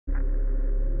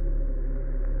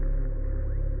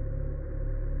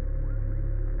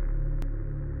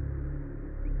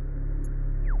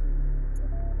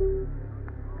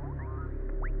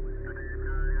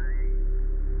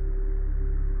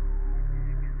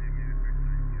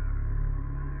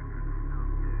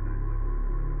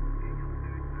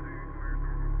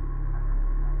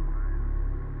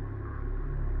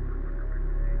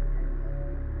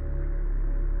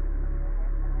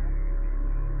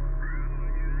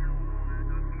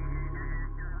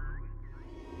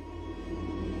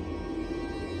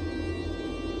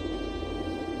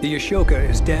The Ashoka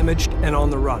is damaged and on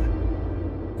the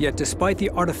run. Yet despite the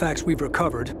artifacts we've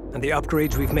recovered and the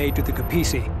upgrades we've made to the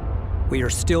Kapisi, we are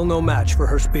still no match for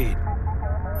her speed.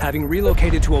 Having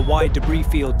relocated to a wide debris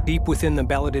field deep within the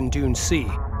BELADINE Dune Sea,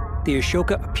 the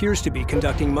Ashoka appears to be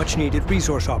conducting much-needed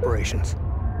resource operations.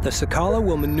 The Sakala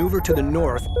will maneuver to the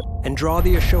north and draw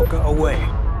the Ashoka away.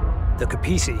 The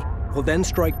Kapisi will then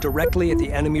strike directly at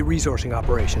the enemy resourcing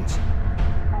operations.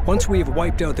 Once we have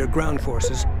wiped out their ground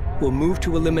forces, we'll move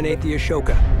to eliminate the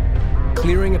Ashoka,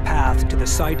 clearing a path to the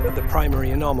site of the primary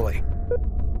anomaly.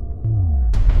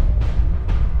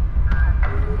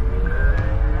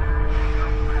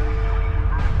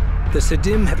 The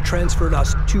Sadim have transferred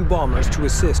us 2 bombers to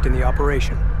assist in the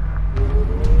operation.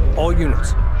 All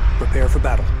units, prepare for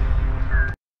battle.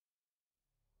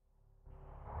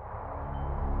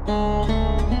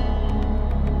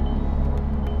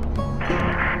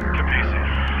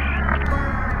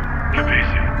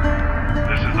 Kapisi,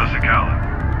 this is the Sakala.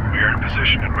 We are in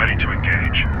position and ready to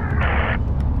engage.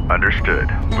 Understood.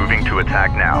 Moving to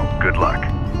attack now. Good luck.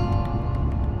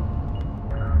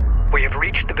 We have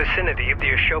reached the vicinity of the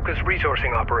Ashoka's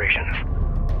resourcing operations.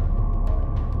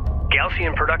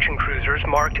 Gaussian production cruisers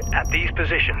marked at these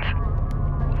positions,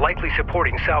 likely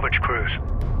supporting salvage crews.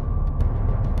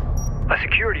 A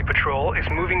security patrol is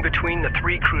moving between the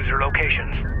 3 cruiser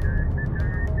locations.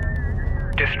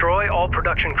 Destroy all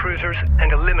production cruisers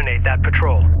and eliminate that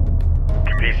patrol.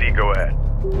 Kapisi, go ahead.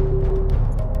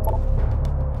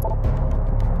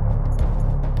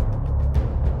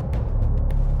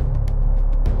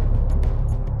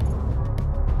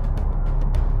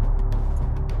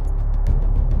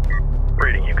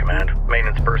 Reading you, Command.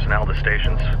 Maintenance personnel to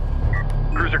stations.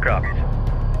 Cruiser copies.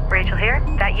 Rachel here.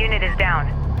 That unit is down.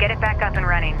 Get it back up and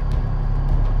running.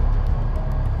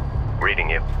 Reading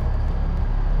you.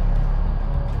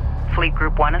 Fleet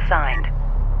Group 1 assigned.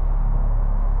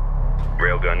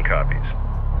 Railgun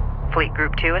copies. Fleet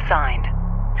Group 2 assigned.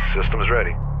 Systems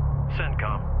ready.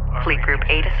 CENTCOM. Fleet Group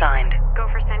 8 assigned. Go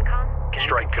for CENTCOM?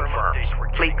 Strike confirmed.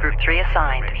 Fleet Group 3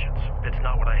 assigned. It's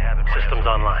not what I have in Systems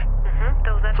online.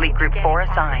 Fleet Group 4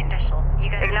 assigned.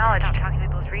 You guys Acknowledged. Need to stop talking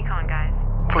to those recon guys.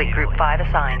 Fleet Group 5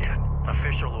 assigned.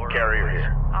 Official order. Carrier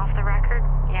here. Off the record?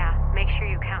 Yeah. Make sure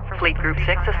you count for Fleet Group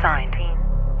 6 assigned.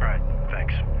 Right,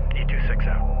 thanks. E26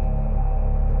 out.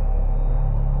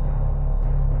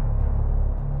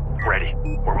 Ready.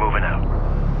 We're moving out.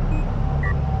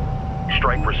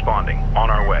 Strike responding. On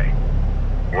our way.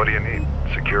 What do you need?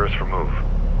 Secure us for move.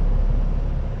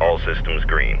 All systems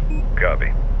green.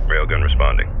 Copy. Railgun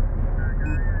responding.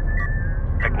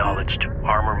 Acknowledged.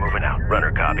 Armor moving out.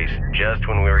 Runner copies. Just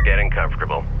when we were getting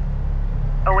comfortable.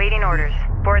 Awaiting orders.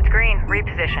 Boards green.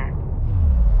 Reposition.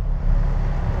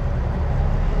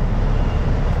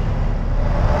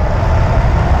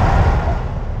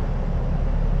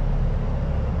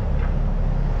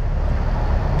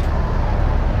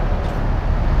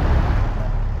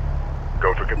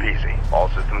 Go for Kapisi. All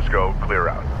systems go. Clear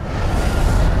out.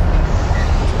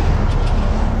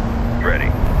 Ready.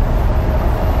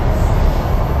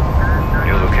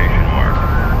 New location marked.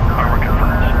 Armor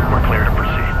confirms. We're clear to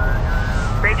proceed.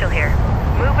 Rachel here.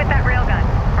 Move with that railgun.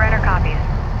 Runner copies.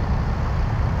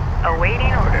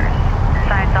 Awaiting orders.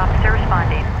 Science officer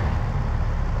responding.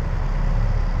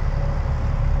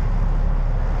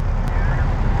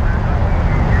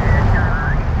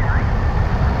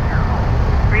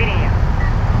 Reading you.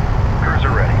 Cruiser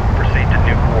ready. Proceed to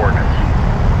new coordinates.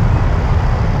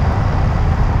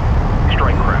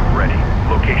 Strike craft ready.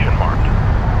 Location marked.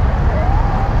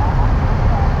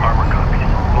 Armor copies.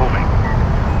 Moving.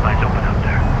 Eyes open out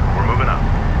there. We're moving up.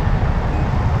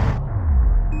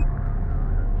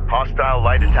 Hostile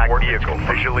light attack vehicle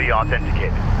officially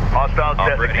authenticated. Hostiles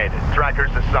designated. Trackers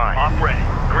assigned. Off ready.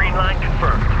 Green line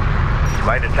confirmed.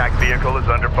 Light attack vehicle is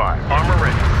under fire. Armor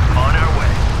ready. On our way.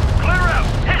 Clear out.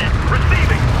 Hit it.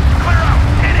 Receiving. Clear out.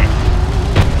 Hit it.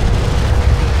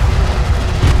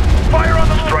 Fire on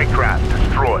the move. Strike craft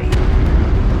destroyed.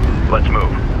 Let's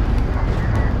move.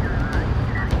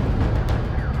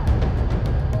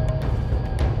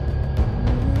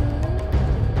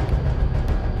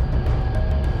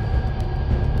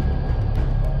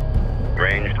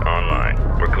 Ranged online.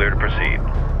 We're clear to proceed.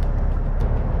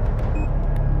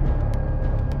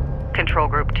 Control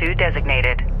Group 2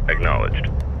 designated. Acknowledged.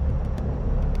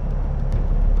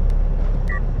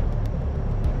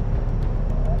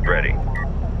 Ready.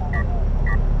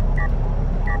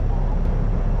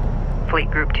 Fleet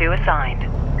Group 2 assigned.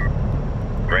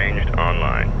 Ranged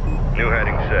online. New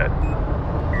heading set.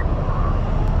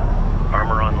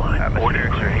 Armor online.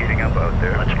 Atmospherics are heating up out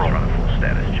there. Let's roll. Run a full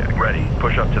status check. Ready.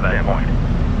 Push up to that point.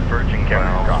 Verging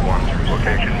valve 1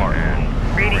 location mark.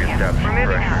 And Reading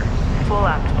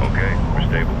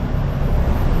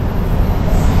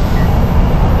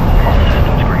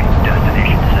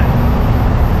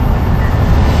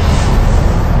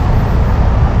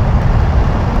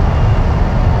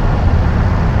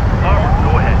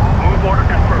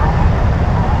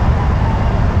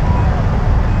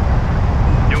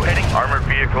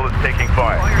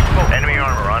smoke. Enemy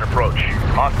armor on approach.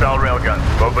 Hostile railguns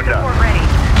opened up. We're ready.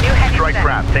 New heavy Strike set.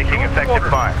 craft taking effective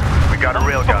fire. We got a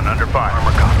railgun under fire.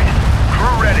 Armor copies.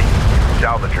 Crew ready.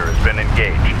 Salvager has been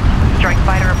engaged. Strike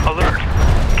fighter Alert.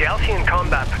 Galcian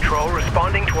Combat Patrol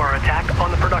responding to our attack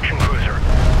on the production cruiser.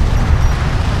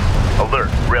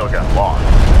 Alert. Railgun lost.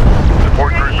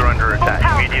 Support cruiser under attack.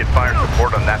 Immediate fire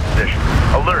support on that position.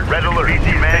 Alert. Red alert.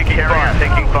 BC man carrier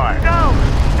taking fire. Go!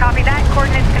 Copy that.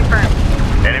 Coordinates confirmed.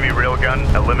 Enemy railgun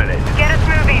eliminated. Get us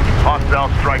moving. Hostile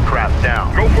strike craft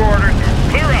down. Go for orders.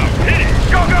 Clear out. Hit it.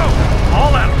 Go, go.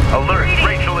 All out. Alert. Reading.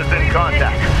 Rachel is in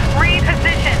contact.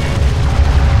 Reposition.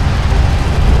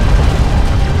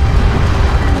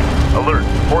 Alert.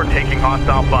 Support taking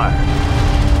hostile fire.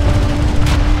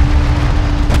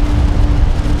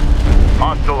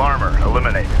 Hostile armor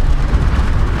eliminated.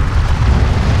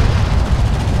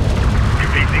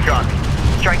 PC copy.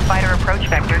 Strike fighter approach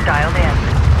vector dialed in.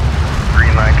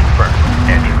 Green line confirmed.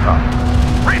 Engine talk.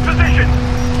 Reposition.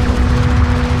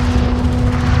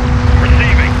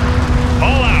 Receiving.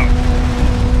 All out.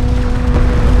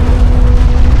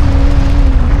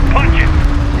 Punch it.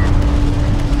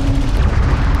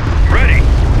 Ready.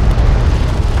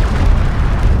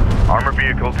 Armor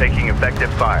vehicle taking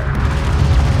effective fire.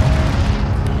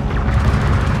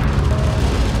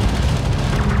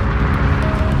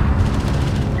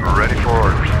 Ready for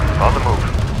orders. On the move.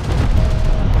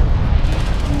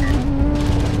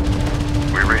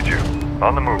 We read you.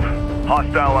 On the move.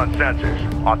 Hostile on sensors.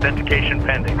 Authentication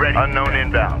pending. Ready. Unknown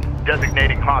inbound.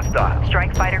 Designating hostile.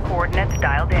 Strike fighter coordinates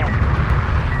dialed in.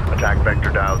 Attack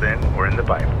vector dialed in. We're in the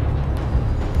pipe.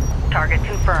 Target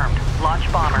confirmed. Launch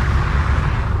bomber.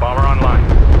 Bomber online.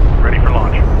 Ready for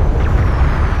launch.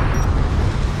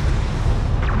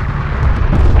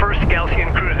 First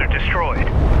Galcian cruiser destroyed.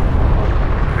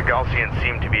 The Galcians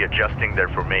seem to be adjusting their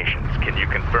formations. Can you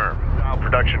confirm? Now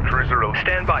production cruiser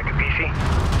Stand by, Capisi.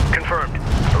 Confirmed.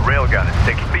 A railgun is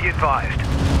taking. Be advised.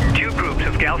 2 groups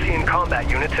of Galcian combat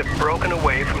units have broken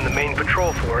away from the main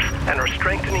patrol force and are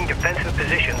strengthening defensive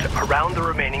positions around the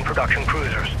remaining production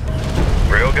cruisers.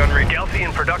 Railgun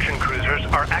Galcian production cruisers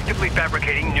are actively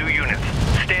fabricating new units.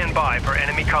 Stand by for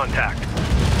enemy contact.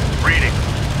 reading.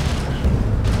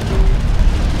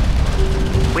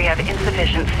 We have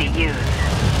insufficient CUs.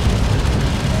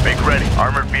 Make ready.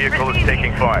 Armored vehicle is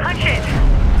taking fire. Punch it!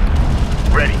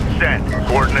 Ready. Send.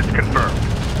 Coordinates confirmed.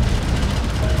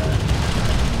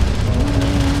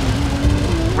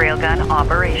 Railgun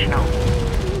operational.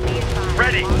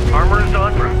 Ready. Armor is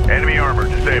on route. Enemy armor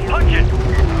disabled. Punch it!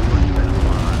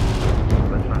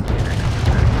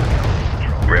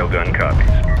 Railgun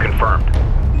copies. Confirmed.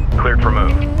 Cleared for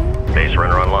move. Base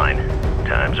runner online.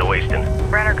 Time's a-wasting.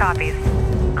 Runner copies.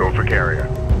 Go for carrier.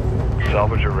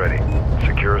 Salvager ready.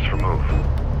 Secure us for move.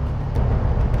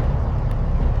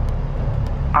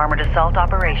 Armored assault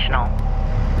operational.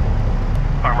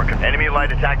 Armor confirmed. Enemy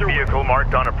light attack vehicle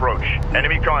marked on approach.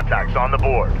 Enemy contacts on the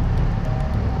board.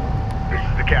 This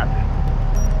is the captain.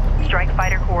 Strike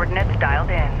fighter coordinates dialed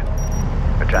in.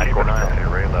 Attack keep an eye on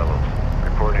array levels.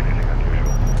 Report anything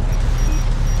unusual.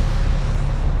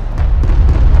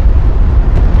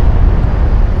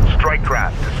 Strike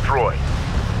craft destroyed.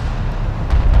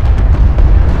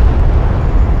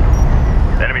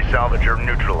 Enemy salvager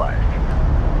neutralized.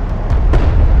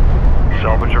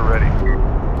 Salvager ready.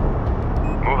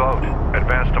 Move out.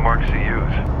 Advance to mark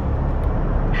CUs.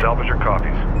 Salvager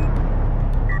copies.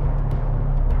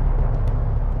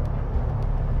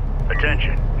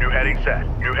 Attention. New heading set.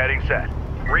 New heading set.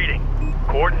 Reading.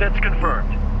 Coordinates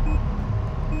confirmed.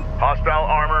 Hostile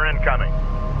armor incoming.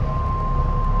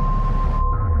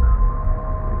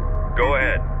 Go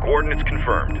ahead. Coordinates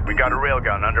confirmed. We got a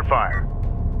railgun under fire.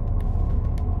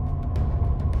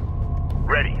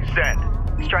 Ready. Send.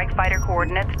 Strike fighter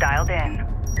coordinates dialed in.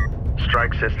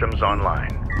 Strike systems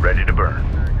online. Ready to burn.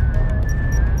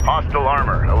 Hostile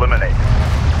armor eliminated.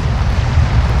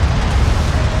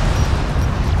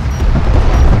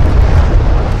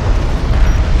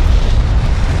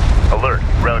 Alert.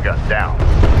 Railgun down.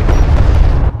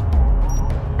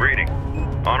 Reading.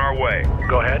 On our way.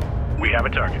 Go ahead. We have a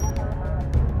target.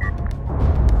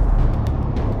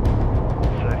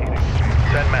 Set heating.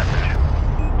 Send message.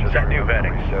 Just set new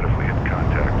vetting. Set if we hit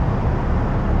contact.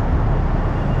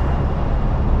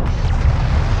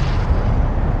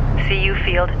 CU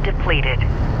field depleted.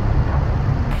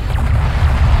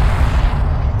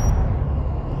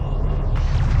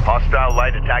 Hostile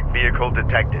light attack vehicle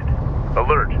detected.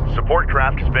 Alert. Support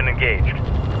craft has been engaged.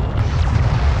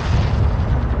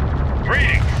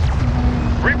 Reading.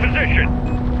 Reposition.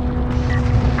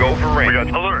 Go for range.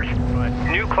 We got Alert.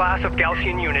 New class of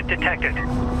Gaussian unit detected.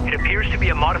 It appears to be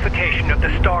a modification of the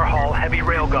Star Hall heavy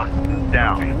railgun.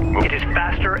 down. Move. It is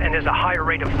faster and has a higher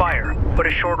rate of fire, but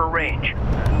a shorter range.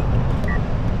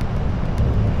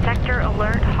 Sector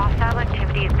alert. Hostile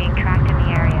activity is being tracked in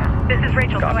the area. This is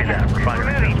Rachel. Go Copy ahead. that. Refinery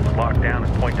We're moving. systems locked down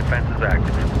and point defense is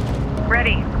active.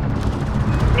 Ready.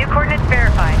 New coordinates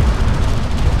verified.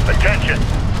 Attention.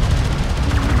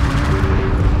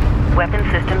 Weapon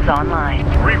systems online.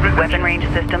 Reposition. Weapon range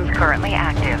systems currently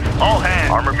active. All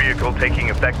hands. Armor vehicle taking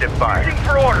effective fire. Waiting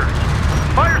for orders.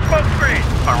 Fire smoke screen.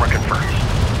 Armor confirms.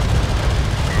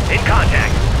 In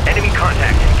contact. Enemy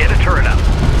contact. Get a turret up.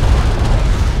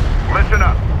 Listen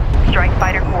up. Strike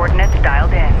fighter coordinates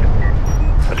dialed in.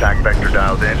 Attack vector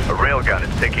dialed in. A railgun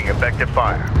is taking effective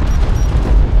fire.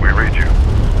 We read you.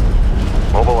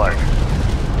 Mobilizing.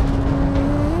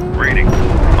 Reading.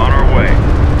 On our way.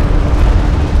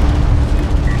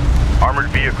 Armored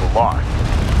vehicle lost.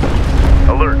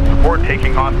 Alert. Support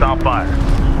taking hostile fire.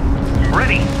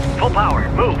 Ready. Full power.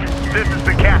 Move. This is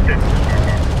the captain.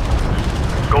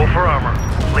 Go for armor.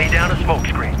 Lay down a smoke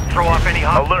screen. Throw off any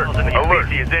hostiles in the Alert.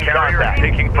 He is in contact.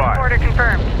 Taking fire. Order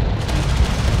confirmed.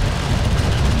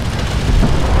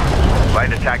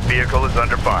 Light attack vehicle is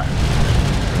under fire.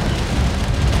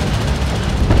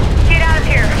 Get out of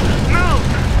here.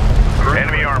 Move.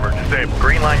 Enemy armor disabled.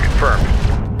 Green line confirmed.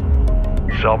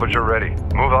 Salvager ready.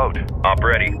 Move out. Op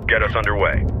ready. Get us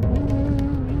underway.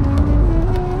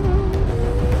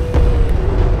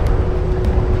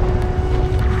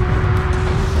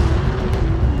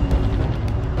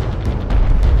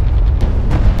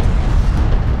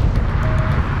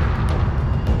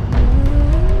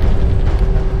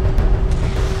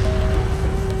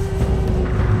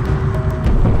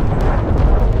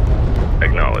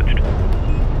 Acknowledged.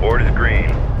 Board is green.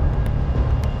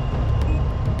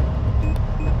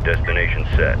 Destination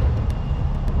set.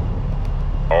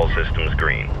 All systems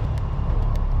green.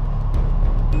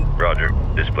 Roger.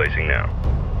 Displacing now.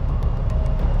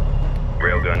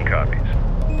 Railgun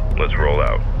copies. Let's roll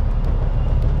out.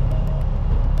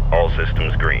 All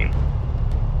systems green.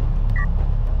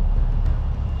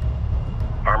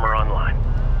 Armor online.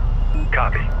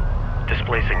 Copy.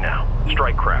 Displacing now.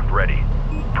 Strike craft ready.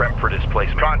 Prep for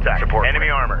displacement. Contact. Support Enemy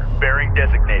ready. armor. Bearing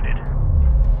designated.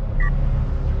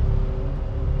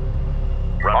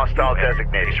 Hostile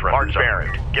designated. Mark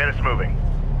bearing. Get us moving.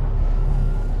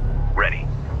 Ready.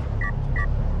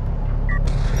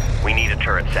 We need a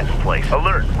turret set in place.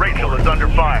 Alert. Rachel is under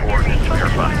fire. Coordinates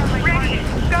verified. Ready.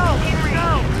 Go.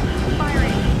 Go.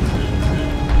 Firing.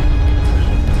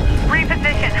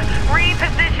 Reposition.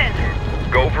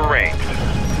 Reposition. Go for range.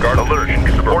 Guard alert.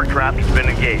 Support craft has been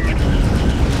engaged.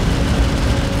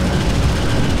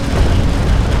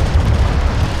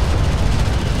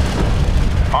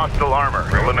 Hostile armor.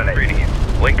 Eliminated.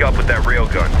 Link up with that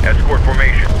railgun. Escort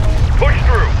formation. Push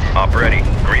through. Op ready.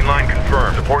 Green line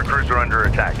confirmed. Support crews are under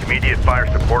attack. Immediate fire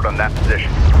support on that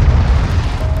position.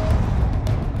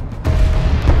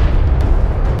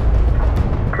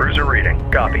 Cruiser reading.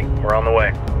 Copy. We're on the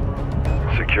way.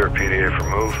 Secure PDA for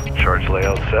move. Charge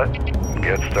layout set.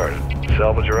 Get started.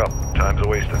 Salvager up. Time's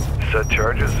a-wasting. Set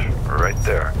charges right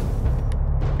there.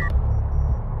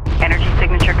 Energy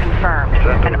signature confirmed.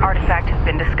 Send An over. artifact has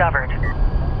been discovered.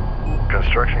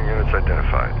 Construction units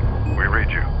identified. We read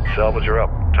you. Salvager up.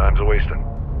 Time's a-wasting.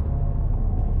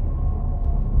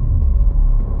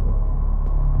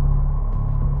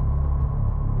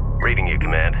 Reading you,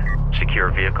 Command.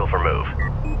 Secure vehicle for move.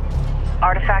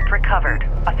 Artifact recovered.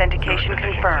 Authentication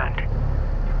confirmed.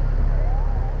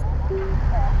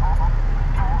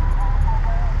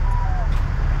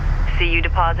 CU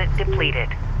deposit depleted.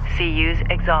 CUs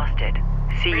exhausted.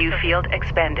 CU field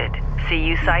expended.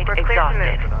 CU site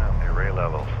exhausted. Array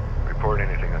levels. Report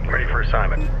anything unusual. Ready for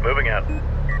assignment. Moving out.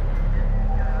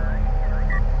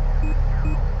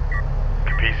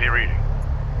 PC reading.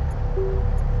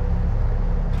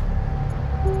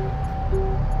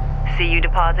 CU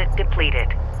deposit depleted.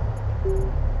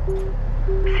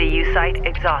 CU site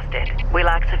exhausted. We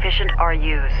lack sufficient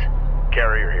RUs.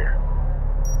 Carrier here.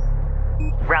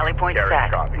 Rally point Carrier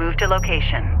set. copy. Move to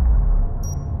location.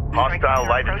 Hostile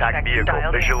light attack vehicle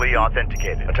dialed in. visually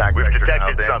authenticated. We've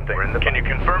detected something. Can you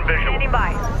confirm visual? Standing by.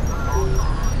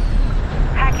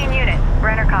 Hacking unit.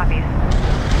 Brenner copies.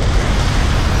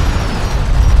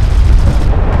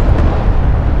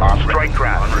 Strike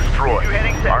craft destroyed.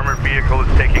 Armored vehicle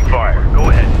is taking fire. Go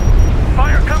ahead.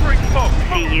 Fire covering smoke.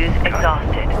 CUs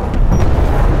exhausted.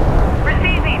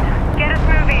 Receiving. Get us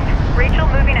moving. Rachel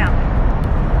moving out.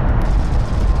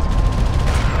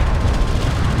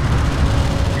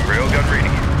 Railgun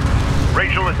reading.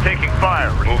 Rachel is taking fire.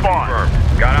 Move Respond.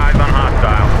 confirmed. Got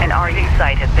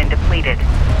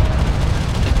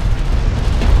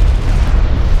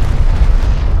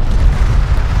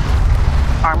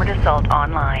assault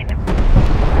online.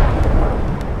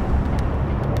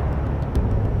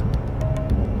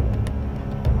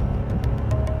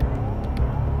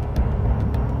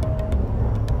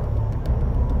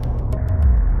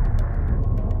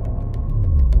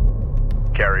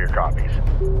 Carrier copies.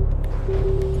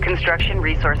 Construction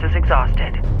resources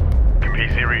exhausted.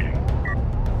 PC reading.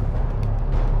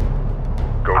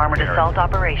 Go Armored for assault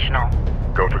operational.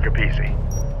 Go for Capisi.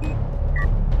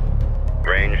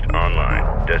 Ranged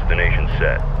online. Destination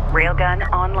set. Railgun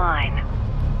online.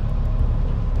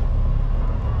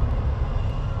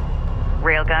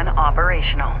 Railgun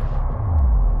operational.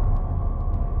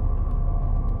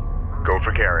 Go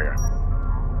for carrier.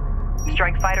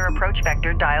 Strike fighter approach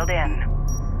vector dialed in.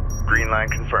 Green line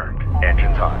confirmed.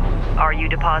 Engines on. RU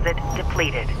deposit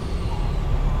depleted.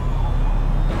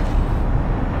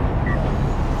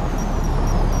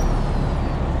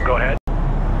 Go ahead.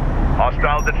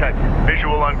 Hostile detected.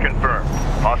 Visual unconfirmed.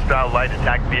 Hostile light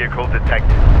attack vehicle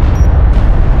detected.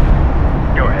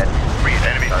 Go ahead.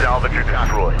 Enemy salvager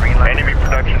destroyed. Enemy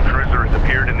production cruiser has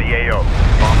appeared in the AO.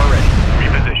 Bomber ready.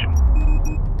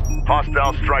 Reposition.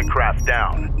 Hostile strike craft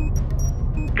down.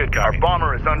 Good Our copy.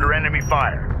 bomber is under enemy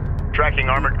fire. Tracking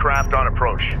armored craft on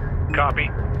approach. Copy.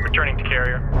 Returning to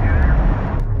carrier.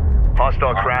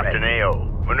 Hostile craft in AO.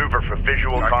 Maneuver for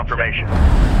visual confirmation.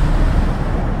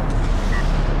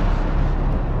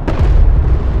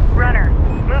 Runner,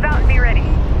 move out and be ready.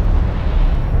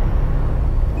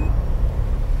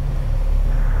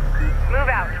 Move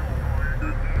out.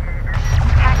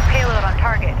 Hack payload on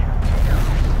target.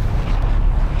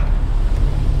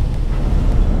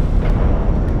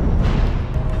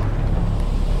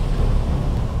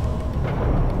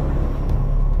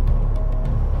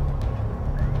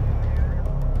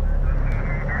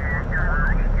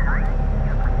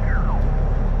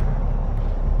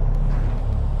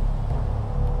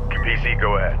 PC,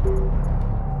 go ahead.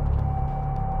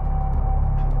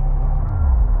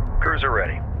 Cruiser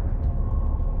ready.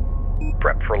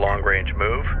 Prep for long-range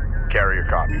move. Carrier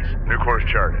copies. New course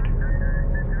charted.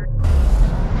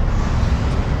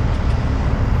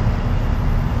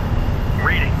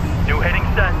 Reading. New heading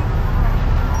set.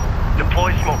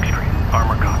 Deploy smokescreen.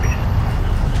 Armor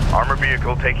copies. Armor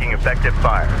vehicle taking effective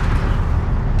fire.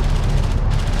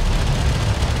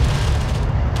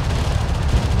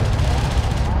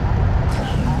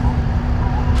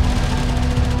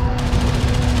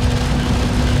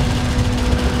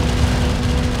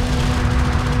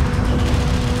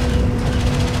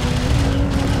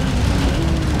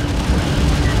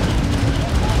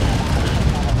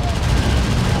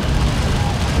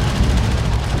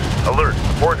 Alert.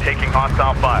 Support taking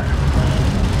hostile fire.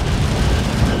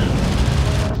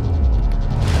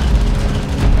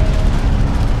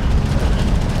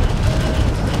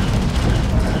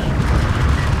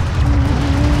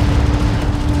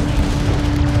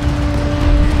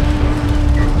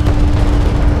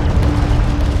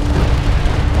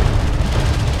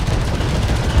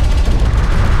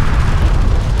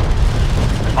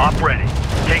 Op ready.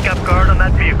 Take up guard on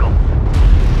that vehicle.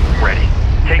 Ready.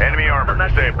 Take Enemy up armor on that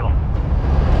disabled.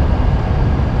 vehicle.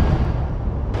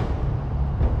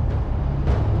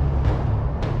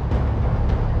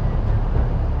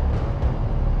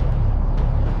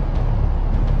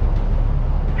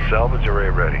 Salvage array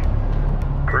ready.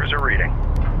 Cruiser reading.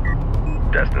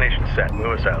 Destination set.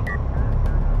 Move us out.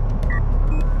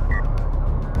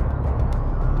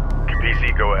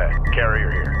 PC, go ahead.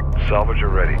 Carrier here.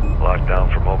 Salvager ready. Locked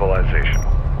down for mobilization.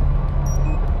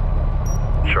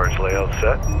 Charge layout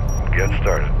set. Get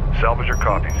started. Salvager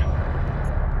copies.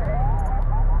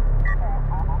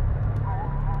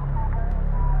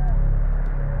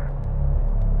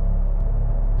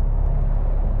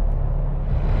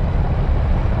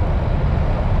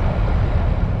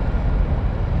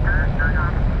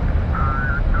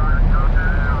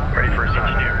 Ready for us,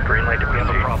 engineer. Green light to we have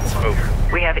a problem. Move.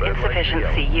 We have Red light insufficient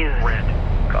yellow. CUs. Red.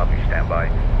 Copy, standby.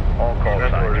 All call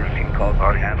That's signs orders. receiving calls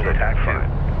to handle attack 2.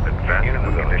 Advance Unit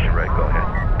with the condition red, go ahead.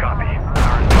 Copy.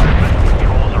 Our environmental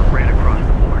controls are red across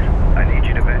the board. I need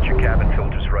you to vent your cabin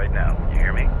filters right now. You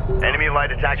hear me? Enemy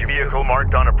light attack vehicle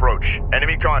marked on approach.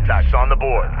 Enemy contacts on the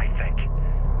board. I think.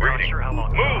 We're not sure how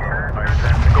long. Move!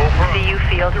 Go for it. CU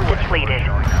field depleted.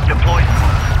 Deploy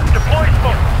smoke. Deploy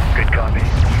smoke. Good copy.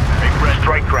 Big red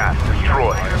strike craft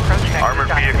destroyed. Approach vector Armored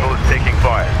dialed vehicle in. is taking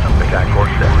fire. Attack course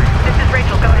set. This is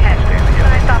Rachel, go ahead.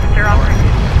 Nice officer,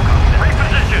 operating.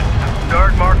 Reposition.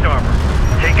 Guard marked armor.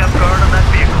 Take up guard on that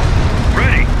vehicle.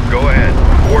 Ready. Go ahead.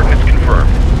 Coordinates confirmed.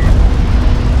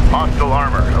 Hostile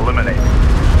armor eliminated.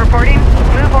 Reporting.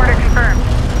 Move order confirmed.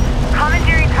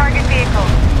 Commandeering target vehicle.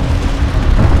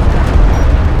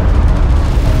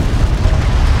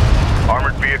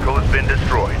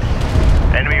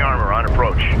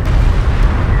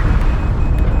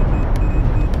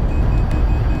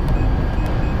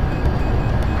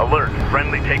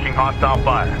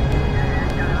 on fire.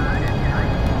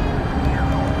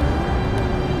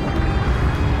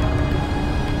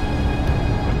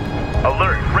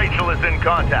 Alert, Rachel is in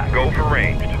contact. Go for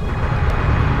ranged.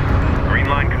 Green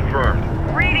line confirmed.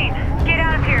 Reading. Get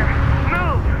out of here.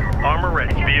 Move. Armor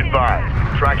ready, be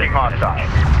advised. Tracking hostile.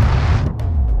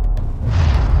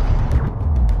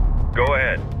 Go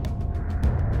ahead.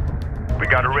 We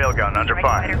got a railgun under Strike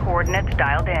fire. fighter coordinates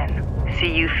dialed in.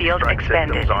 CU field Strike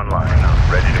expended. systems online.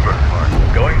 Ready to burn.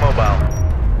 Going mobile.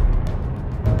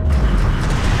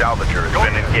 Salvager has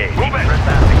been engaged. Move it.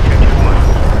 Trespassing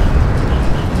 221.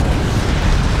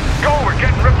 Go, we're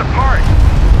getting ripped apart.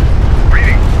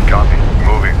 Reading. Copy.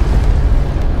 Moving.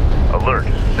 Alert.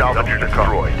 Salvager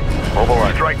destroyed.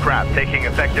 Mobilize. Strike craft taking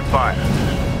effective fire.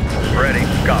 Ready.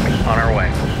 Copy. On our way.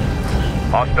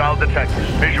 Hostile detected.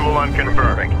 Visual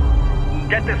unconfirming.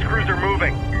 Get this cruiser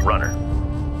moving. Runner.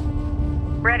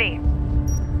 Ready.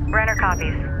 Runner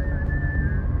copies.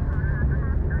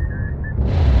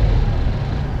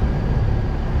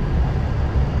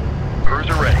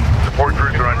 Cruiser ready. Support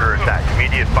cruiser under attack.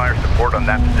 Immediate fire support on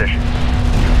that position.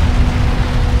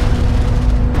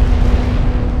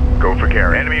 Go for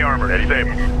care. Enemy armor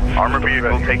disabled. Armor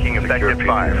vehicle taking effective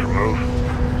fire. For move.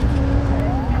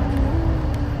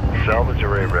 Salvage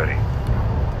array ready.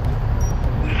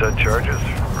 Set charges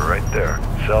right there.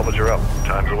 Salvage are up.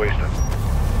 Time's wasted.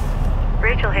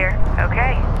 Rachel here.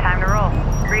 Okay, time to roll.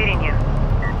 Reading you.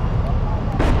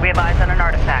 We have eyes on an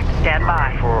artifact. Stand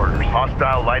by. For orders.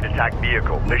 Hostile light attack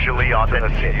vehicle. Visually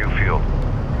authenticated. CU field.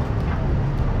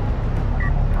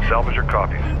 Salvager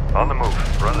copies. On the move.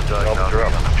 Run the diagnostic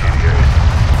on the PDA.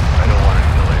 I don't want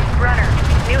any delays. Runner.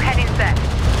 New heading set.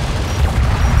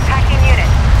 Hacking unit.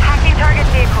 Hacking target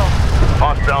vehicle.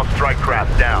 Hostile strike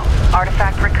craft down.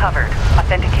 Artifact recovered.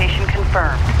 Authentication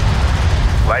confirmed.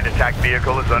 Light attack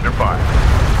vehicle is under fire.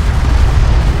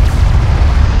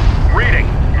 Reading.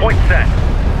 Point set.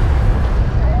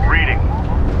 Reading.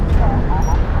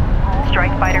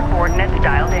 Strike fighter coordinates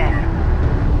dialed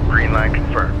in. Green line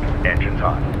confirmed. Engines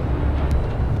hot.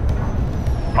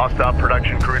 Hostile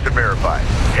production cruiser verified.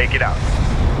 Take it out.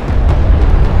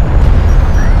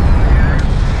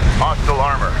 Hostile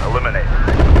armor eliminated.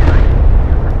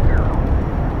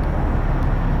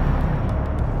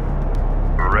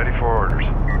 We're ready for orders.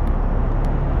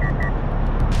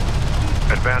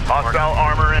 Advance. Hostile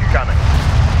armor incoming.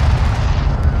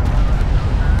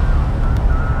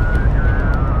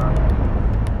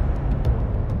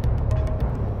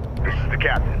 This is the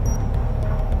captain.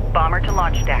 Bomber to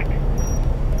launch deck.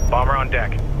 Bomber on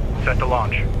deck. Set to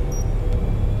launch.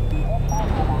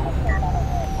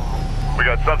 We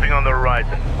got something on the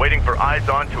horizon. Waiting for eyes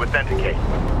on to authenticate.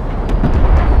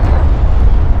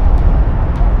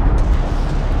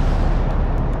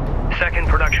 Second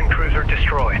production cruiser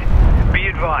destroyed. Be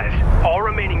advised, all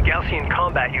remaining Gaussian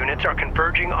combat units are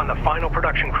converging on the final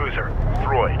production cruiser.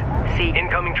 Destroyed. See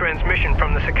Incoming transmission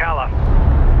from the Sakala.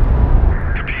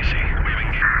 PC, we've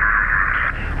engaged.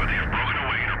 But they have broken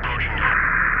away and approaching you.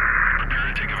 Prepare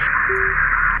to take evade.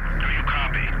 Do you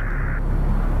copy?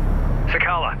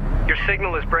 Sakala, your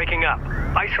signal is breaking up.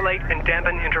 Isolate and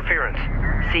dampen interference.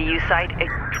 CU site. PC,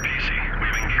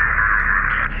 we've engaged.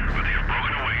 But they have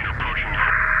broken away and approaching you.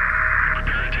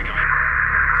 Prepare to take evade.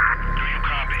 Do you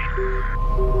copy?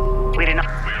 We did not.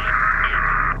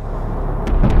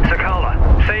 Sakala,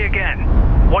 say again.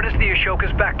 What is the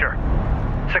Ashoka's vector?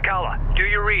 Sakala, do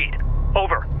you read?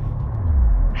 Over.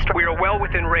 We are well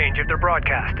within range of their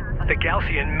broadcast. The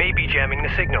Gaussian may be jamming the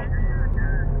signal.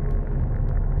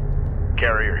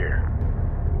 Carrier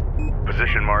here.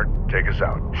 Position mark. Take us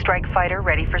out. Strike fighter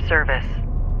ready for service.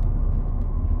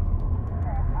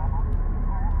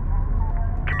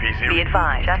 PC. Be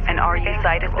advised, an RU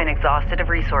site has been exhausted of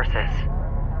resources.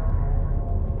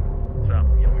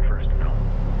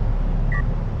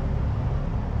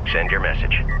 Send your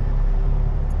message.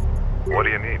 What do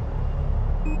you need?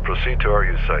 Proceed to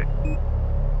RU site.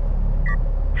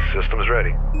 Systems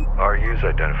ready. RU's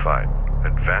identified.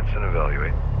 Advance and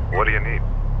evaluate. What do you need?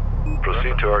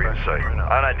 Proceed to RU site.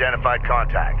 Unidentified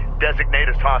contact. Designate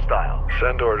as hostile.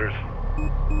 Send orders.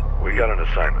 We got an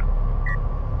assignment.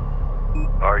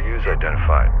 RU's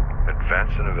identified.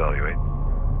 Advance and evaluate.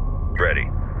 Ready.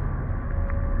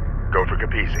 Go for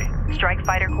Capisi. Strike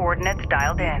fighter coordinates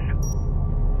dialed in.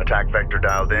 Attack vector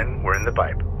dialed in. We're in the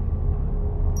pipe.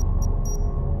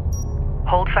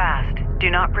 Hold fast. Do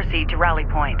not proceed to rally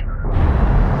point.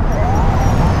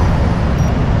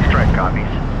 Strike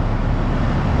copies.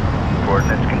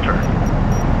 Coordinates confirmed.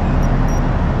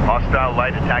 Hostile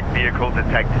light attack vehicle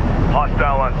detected.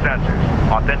 Hostile on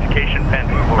sensors. Authentication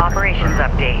pending. Operations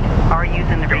update. RUs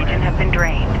in the region have been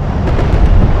drained.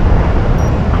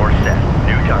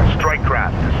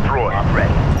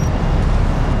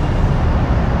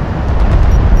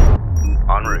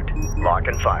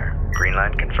 Open fire. Green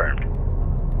line confirmed.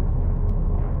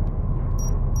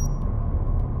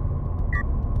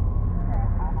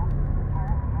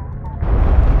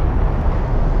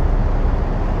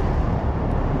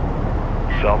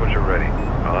 Salvager ready.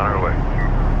 On our way.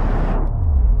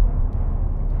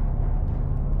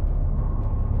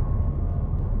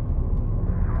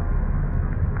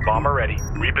 Bomber ready.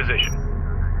 Reposition.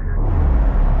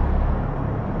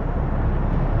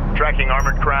 Tracking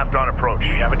armored craft on approach.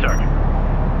 You have a target.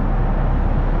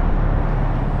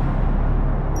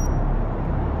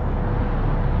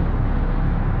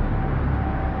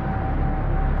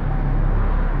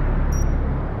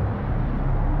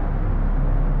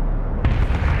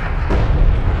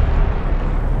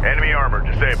 Enemy armor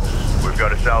disabled. We've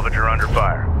got a salvager under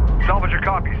fire. Salvager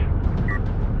copies.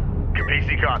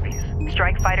 Capisi copies.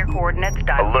 Strike fighter coordinates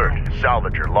dialed. Alert.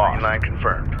 Salvager lost. Green line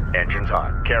confirmed. Engines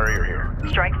hot. Carrier here.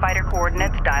 Strike fighter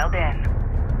coordinates dialed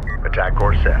in. Attack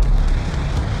course set.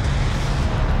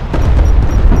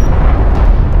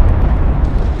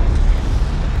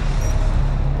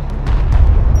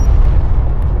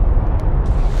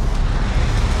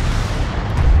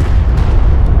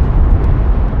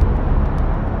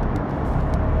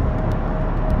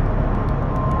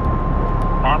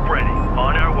 Op ready.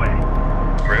 On our way.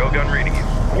 Railgun reading you.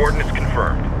 Coordinates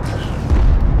confirmed.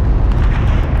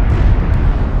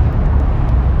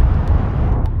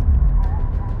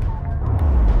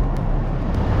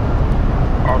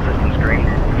 All systems green.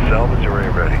 Salvage array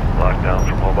ready. Lockdown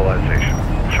for mobilization.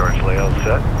 Charge layout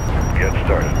set. Get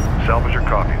started. Salvager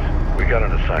copies. We got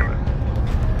an assignment.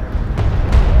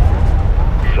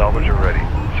 Salvager ready.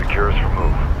 Secure us for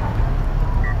move.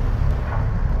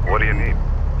 What do you need?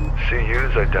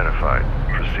 CUs identified.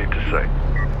 Proceed to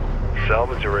site.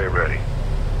 Salvage array ready.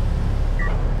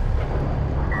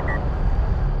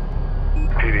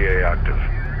 PDA active.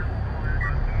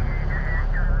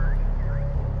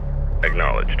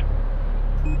 Acknowledged.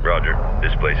 Roger.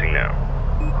 Displacing now.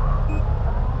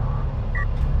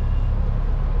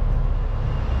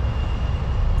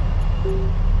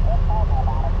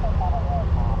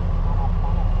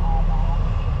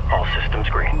 All systems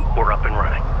green. We're up and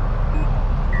running.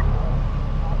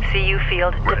 CU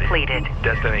field Ready. depleted.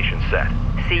 Destination set.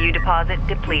 CU deposit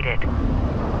depleted.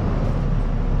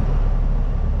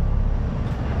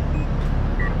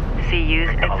 CU's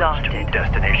exhausted.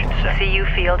 Destination set. CU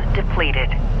field depleted.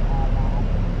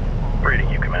 Reading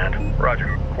you, Command.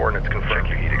 Roger. Coordinates confirmed. Check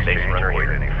your heat exchange. Runner Avoid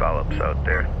here. any follow-ups out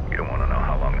there. You don't want to know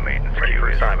how long the maintenance Ready queue for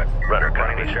is. assignment. Runner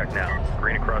Running copies. to check now.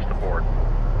 Green across the board.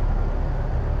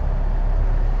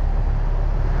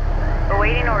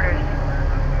 Awaiting orders.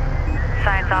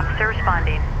 Science officer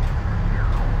responding.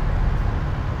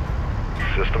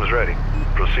 Systems ready.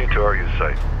 Proceed to our use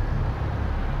site.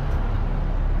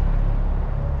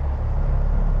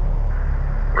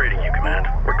 Reading you, Command.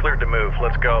 We're cleared to move.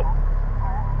 Let's go.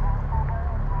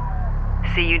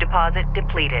 CU deposit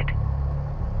depleted.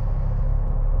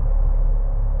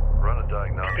 Run a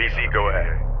diagnostic. PC, on go PDA.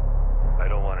 ahead. I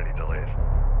don't want any delays.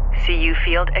 CU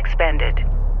field expended.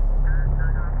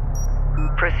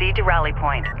 Proceed to rally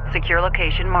point. Secure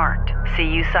location marked.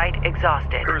 CU site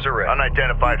exhausted. Cruiser ready.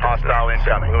 Unidentified hostile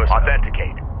incoming. Louis.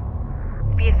 Authenticate.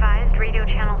 Be advised, radio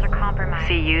channels are compromised.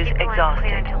 CU's Keep the line exhausted.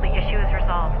 clear until the issue is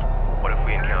resolved. What if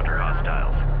we encounter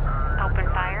hostiles? Open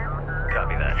fire.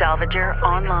 Copy that. Salvager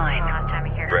online. Last time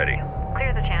I hear from Ready. you.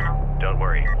 Clear the channel. Don't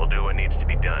worry. We'll do what needs to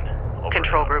be done. Over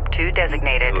Control and out. group 2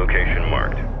 designated. Location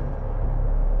marked.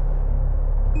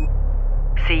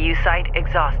 CU site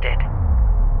exhausted.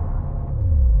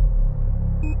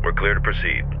 We're clear to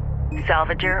proceed.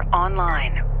 Salvager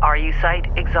online. RU site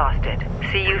exhausted.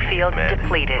 CU field Command.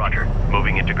 depleted. Roger.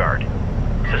 Moving into guard.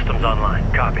 Systems online.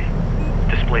 Copy.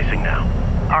 Displacing now.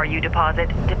 RU deposit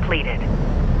depleted.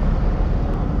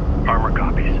 Armor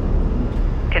copies.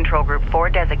 Control group 4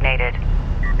 designated.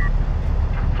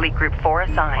 Fleet group 4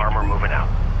 assigned. Armor moving out.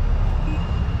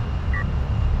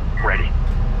 Ready.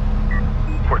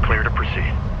 We're clear to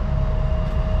proceed.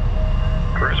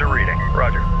 Cruiser reading.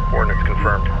 Roger. Coordinates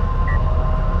confirmed.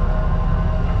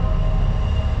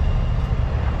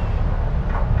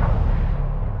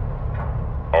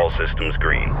 All systems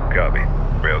green. Copy.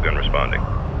 Railgun responding.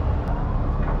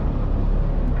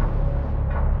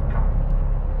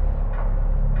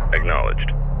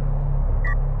 Acknowledged.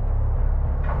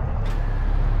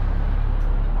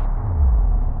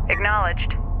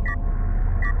 Acknowledged.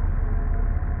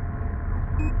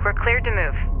 We're cleared to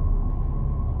move.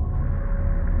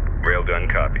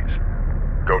 Railgun copies.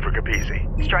 Go for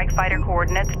Capisi. Strike fighter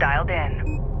coordinates dialed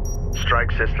in.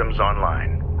 Strike systems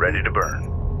online. Ready to burn.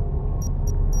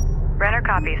 Renner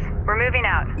copies. We're moving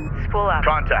out. Spool up.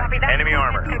 Contact. Copy that. Enemy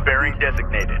armor. Bearing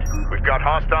designated. We've got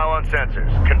hostile on sensors.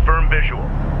 Confirm visual.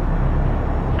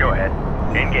 Go ahead.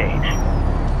 Engage.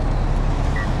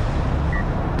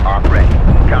 Op ready.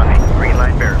 Copy. Green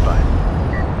line verified.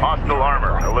 Hostile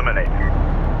armor eliminated.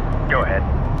 Go ahead.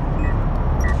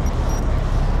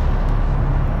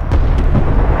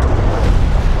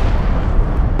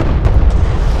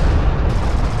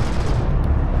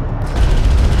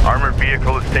 Armored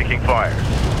vehicle is taking fire.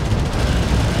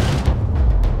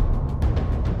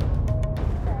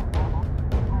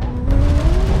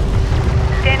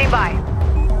 Standing by.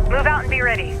 Move out and be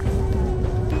ready.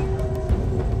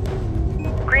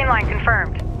 Green line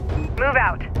confirmed. Move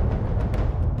out.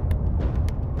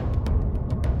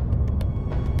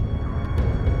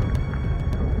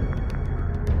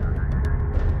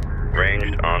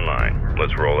 Ranged online.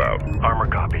 Let's roll out. Armor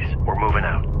copies. We're moving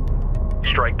out.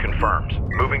 Strike confirms.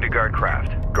 Moving to guard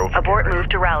craft. Go for Abort it. move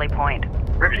to rally point.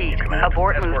 Repeat, Command.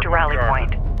 abort move Escort to rally Mark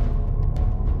point.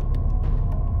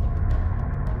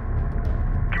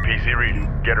 PC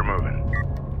reading. Get her moving.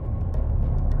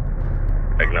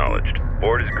 Acknowledged.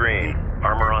 Board is green.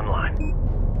 Armor online.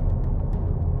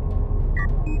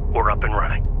 We're up and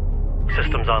running.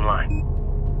 Systems online.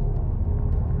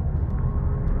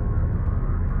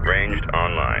 Ranged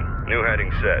online. New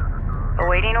heading set.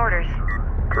 Awaiting orders.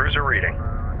 Cruiser reading.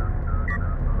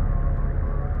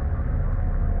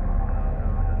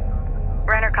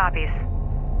 Renner copies.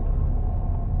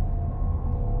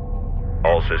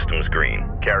 All systems green.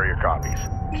 Carrier copies.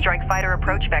 Strike fighter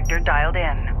approach vector dialed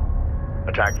in.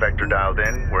 Attack vector dialed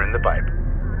in. We're in the pipe.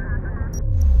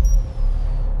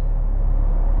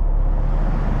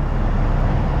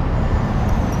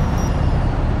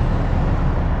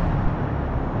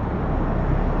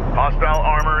 Hostile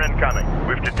armor incoming.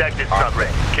 We've detected something.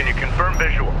 Can you confirm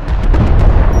visual?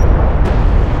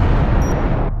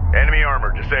 Enemy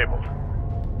armor disabled.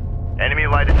 Enemy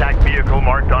light attack vehicle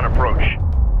marked on approach.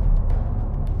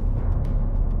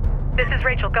 This is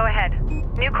Rachel. Go ahead.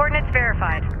 New coordinates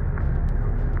verified.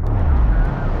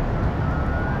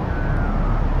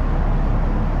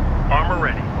 Armor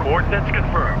ready. Coordinates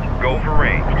confirmed. Go for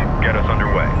ranged. Get us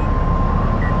underway.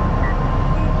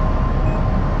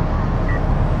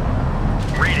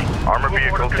 Reading. Armor Move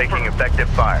vehicle order taking confirmed. effective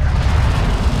fire.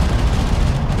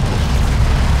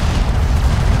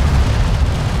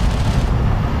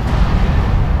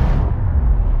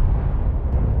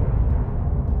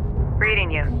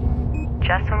 Reading you.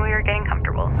 Just when we were getting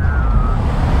comfortable.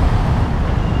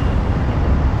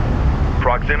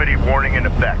 Proximity warning in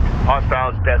effect.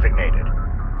 Hostiles designated.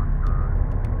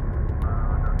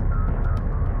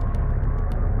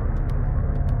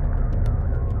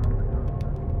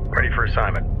 Ready for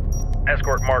assignment.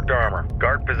 Escort marked armor.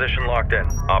 Guard position locked in.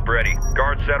 Op ready.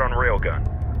 Guard set on railgun.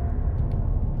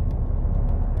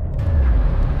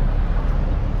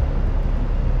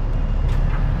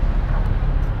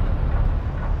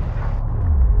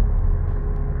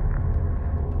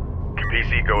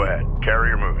 PC, go ahead.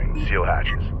 Carrier moving. Seal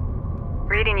hatches.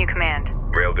 Reading you, command.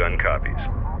 Railgun copies.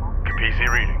 PC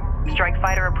reading. Strike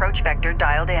fighter approach vector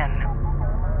dialed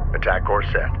in. Attack course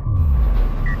set.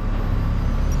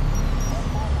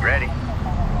 Ready.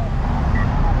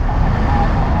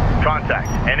 Contact.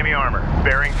 Enemy armor.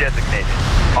 Bearing designated.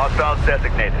 Hostiles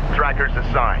designated. Trackers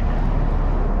assigned.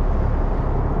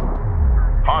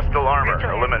 Hostile armor Rachel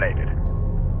here.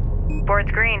 eliminated.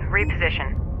 Board's green.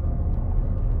 Reposition.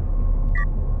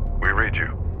 We read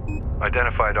you.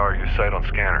 Identified RU site on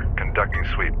scanner. Conducting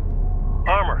sweep.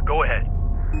 Armor, go ahead.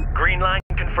 Green line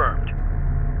confirmed.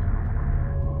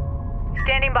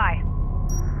 Standing by.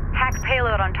 Hack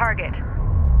payload on target.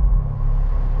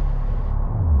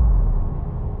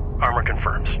 Armor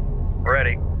confirms.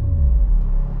 Ready.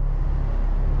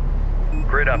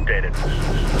 Grid updated.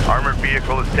 Armored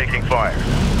vehicle is taking fire.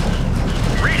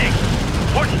 Reading.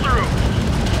 Push through.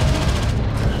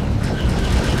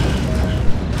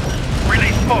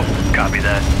 Release smoke. Copy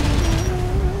that.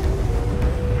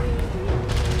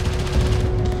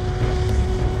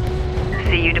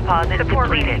 CU deposit Support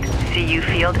depleted. CU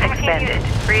field Hacking expended.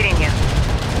 unit. Reading you.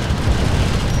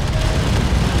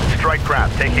 Strike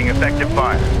craft taking effective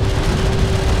fire.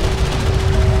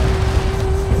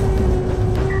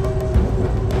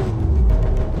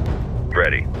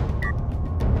 Ready.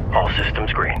 All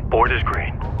systems green. Board is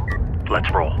green. Let's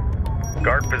roll.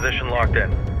 Guard position locked in.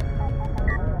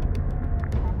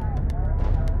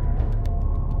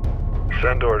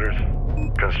 Send orders.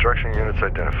 Construction units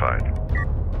identified.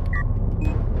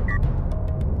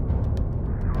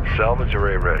 Salvage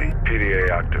array ready. PDA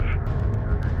active.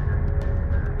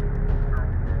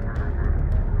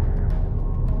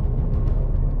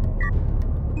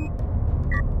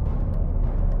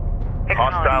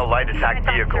 Hostile light attack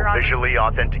vehicle visually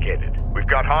authenticated. We've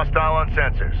got hostile on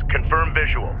sensors. Confirm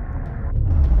visual.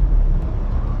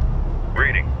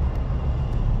 Reading.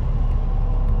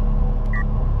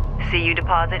 CU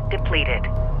deposit depleted.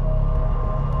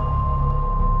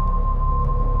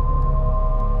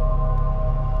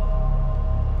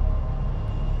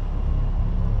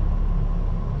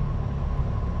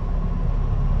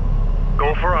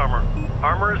 Go for armor.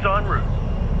 Armor is en route.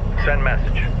 Send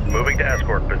message. Moving to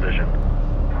escort position.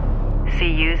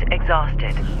 CU's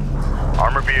exhausted.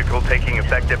 Armor vehicle taking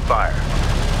effective fire.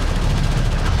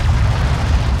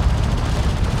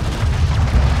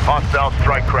 Hostile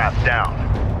strike craft down.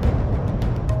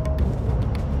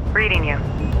 Reading you.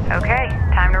 Okay,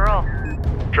 time to roll.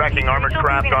 Tracking armored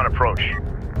craft on approach.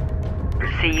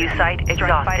 CU site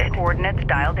exhausted. Coordinates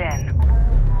dialed in.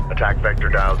 Attack vector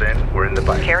dialed in. We're in the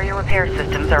fight. Carrier repair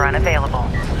systems are unavailable.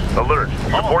 Alert.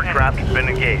 Support craft has been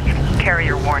engaged.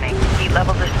 Carrier warning. Heat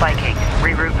levels are spiking.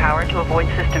 Reroute power to avoid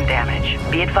system damage.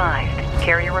 Be advised.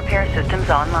 Carrier repair systems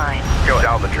online.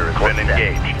 Salvager has been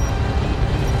engaged.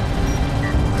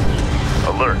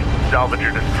 Alert.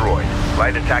 Salvager destroyed.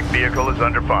 Light attack vehicle is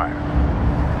under fire.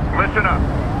 Listen up.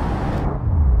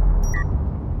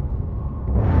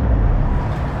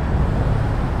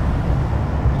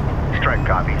 Strike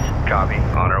copies. Copy.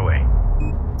 On our way.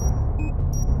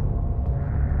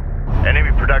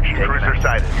 Enemy production cruiser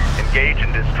sighted. Engage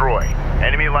and destroy.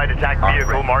 Enemy light attack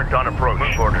vehicle marked on approach.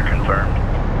 Move order confirmed.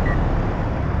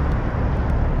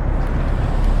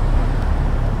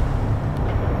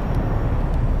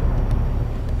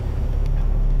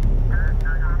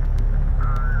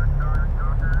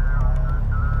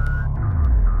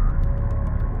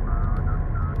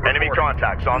 Enemy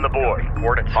contacts on the board.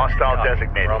 Hostile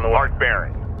designated. On the way. Mark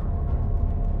bearing.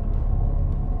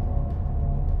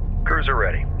 Cruiser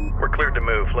ready. We're cleared to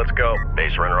move. Let's go.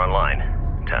 Base runner online.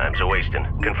 Time's a-wasting.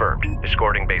 Confirmed.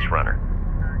 Escorting base runner.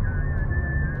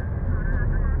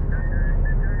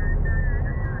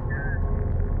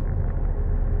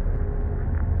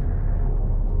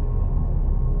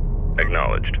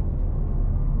 Acknowledged.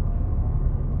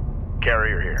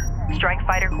 Carrier here. Strike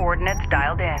fighter coordinates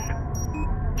dialed in.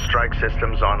 Strike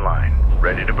systems online.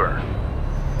 Ready to burn.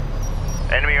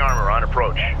 Enemy armor on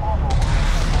approach.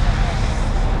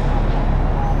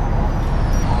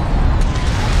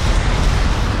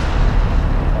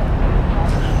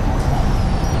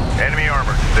 Enemy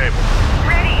armor disabled.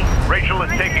 Ready. Rachel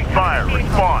is taking fire.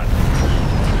 Respond.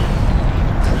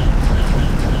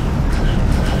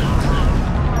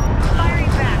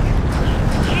 Firing back.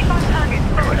 Keep on target.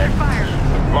 Focus fire.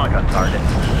 Lock on target.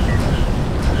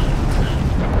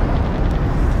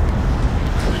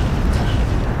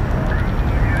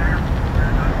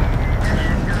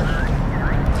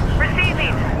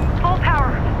 Receiving. Full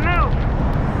power. Move.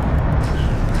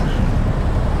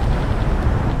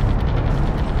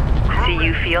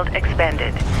 CU field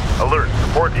expended. Alert.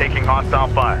 Support taking hostile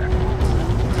fire.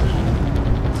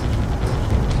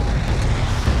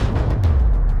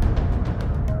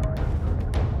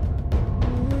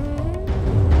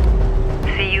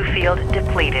 CU field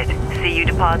depleted. CU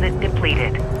deposit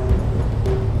depleted.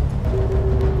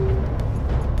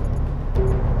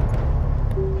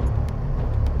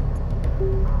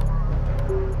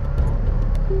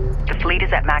 The fleet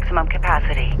is at maximum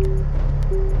capacity.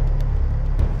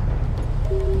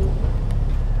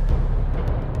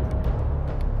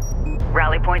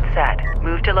 Rally point set.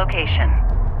 Move to location.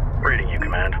 Reading you,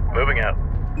 Command. Moving out.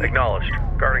 Acknowledged.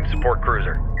 Guarding support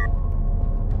cruiser.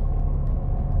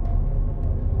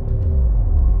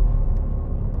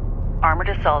 Armored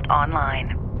assault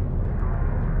online.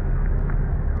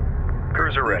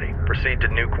 Cruiser ready. Proceed to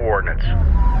new coordinates.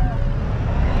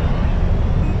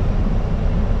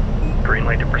 Green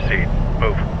light to proceed.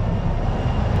 Move.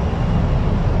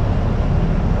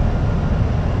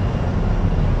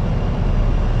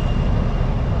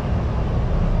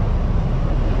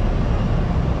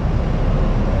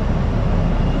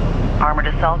 Armored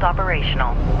assault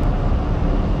operational.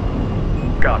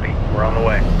 Copy. We're on the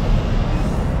way.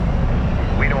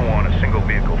 We don't want a single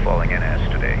vehicle falling in as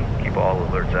today. Keep all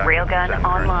alerts active. Railgun Green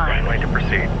online. light to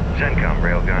proceed. CENTCOM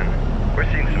railgun. We're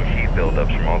seeing some heat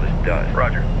buildups from all this dust.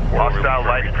 Roger. Hostile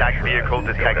light attack vehicle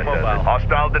detected.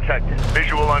 Hostile detected.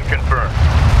 Visual unconfirmed.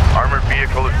 Armored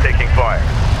vehicle is taking fire.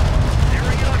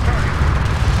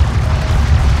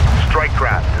 Strike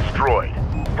craft destroyed.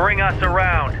 Bring us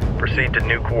around. Proceed to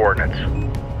new coordinates.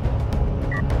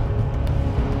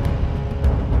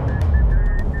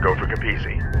 Go for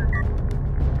Capizzi.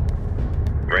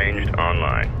 Ranged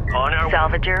online. On our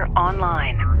Salvager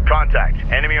online. Contact.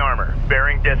 Enemy armor.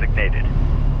 Bearing designated.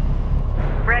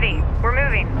 Ready. We're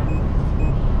moving.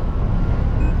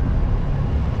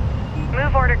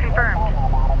 Move order confirmed.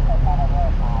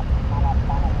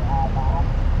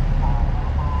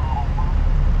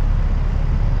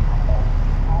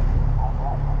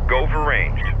 Go for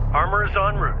ranged. Armor is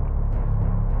en route.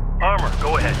 Armor,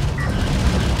 go ahead.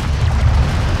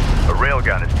 A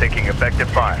railgun is taking effective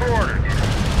fire. For orders.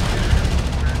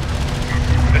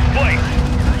 Displaced.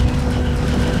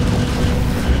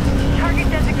 Target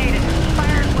designated.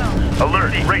 Fire at will.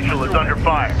 Alert, Rachel is under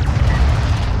fire.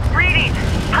 Reading.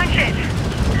 Punch it.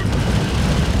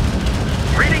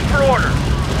 Reading for order.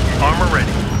 Armor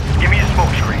ready. Give me a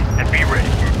smoke screen and be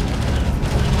ready.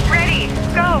 Ready.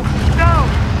 Go. Go.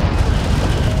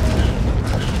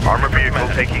 Armor vehicle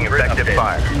taking effective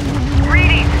fire.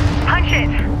 Reading. Punch it.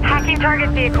 Hacking target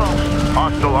vehicle.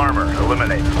 Hostile armor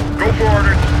eliminated. Go for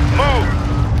orders. Move.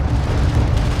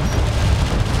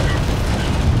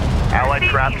 Allied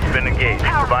traps have been engaged.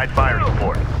 Provide fire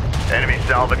support. Enemy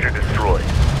salvager destroyed.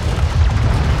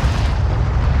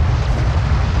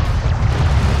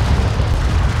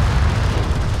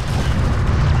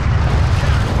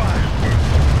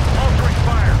 Altering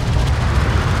fire.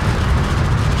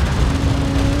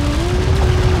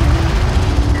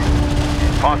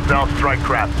 Hostile strike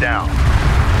craft down.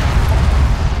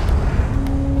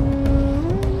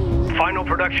 Final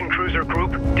production cruiser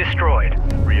group destroyed.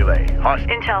 Relay.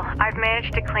 Intel, I've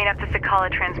managed to clean up the Sakala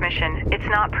transmission. It's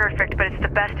not perfect, but it's the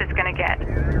best it's gonna get.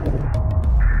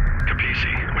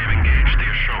 Kapisi, we've engaged the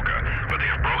Ashoka, but they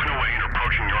have broken away and are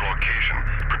approaching your location.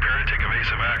 Prepare to take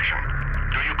evasive action.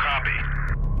 Do you copy?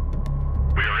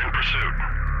 We are in pursuit.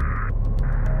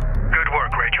 Good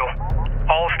work, Rachel.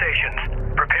 All stations,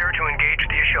 prepare to engage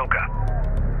the Ashoka.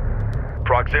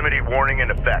 Proximity warning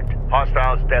in effect.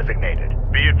 Hostiles designated.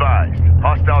 Be advised.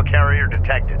 Hostile carrier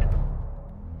detected.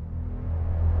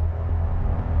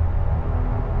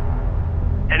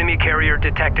 Enemy carrier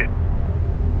detected.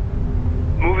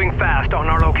 Moving fast on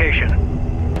our location.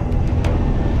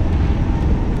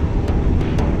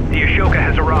 The Ashoka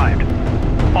has arrived.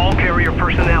 All carrier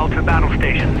personnel to battle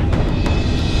stations.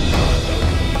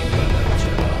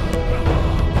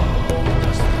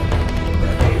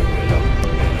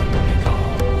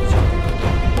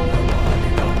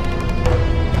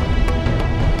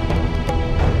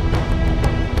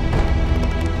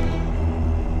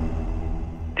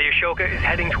 The Ashoka is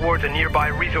heading towards a nearby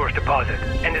resource deposit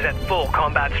and is at full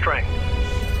combat strength.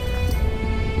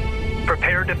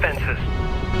 Prepare defenses.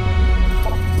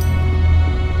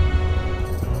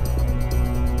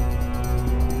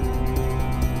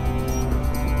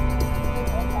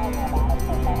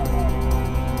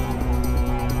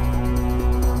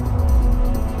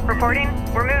 Reporting.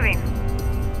 We're moving.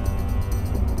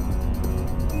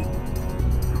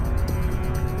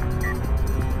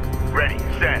 Ready.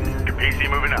 Send. Kapisi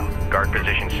moving out. Guard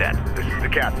position set. This is the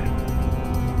captain.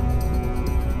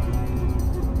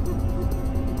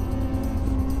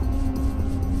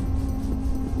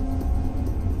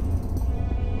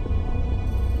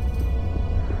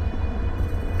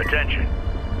 Attention.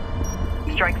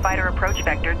 Strike fighter approach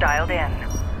vector dialed in.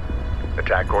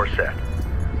 Attack course set.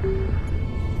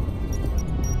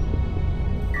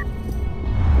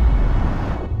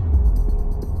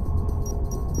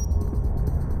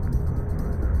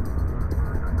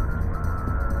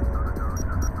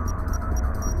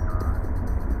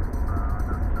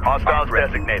 Hostiles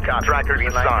designated. Trackers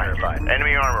assigned.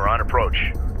 Enemy armor on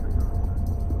approach.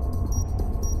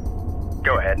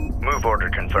 Go ahead. Move order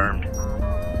confirmed.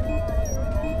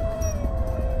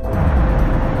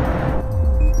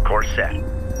 Course set.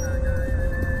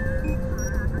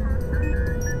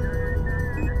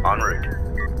 En route.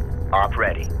 Op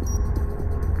ready.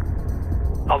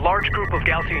 A large group of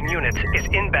Gaussian units is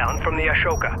inbound from the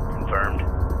Ashoka. Confirmed.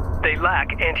 They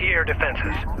lack anti-air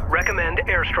defenses. Recommend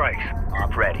airstrikes.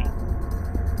 Op ready.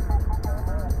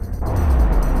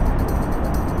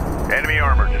 Enemy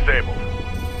armor disabled.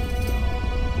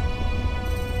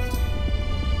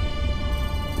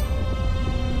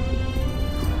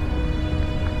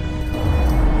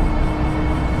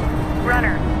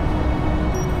 Runner.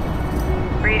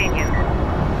 Reading you.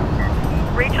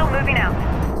 Rachel moving out.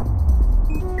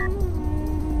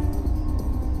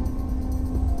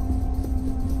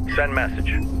 Send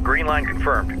message. Green line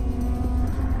confirmed.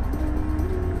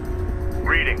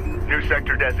 Reading. New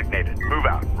sector designated. Move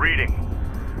out. Reading.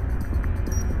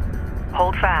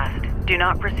 Hold fast. Do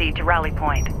not proceed to rally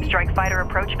point. Strike fighter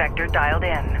approach vector dialed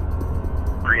in.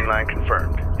 Green line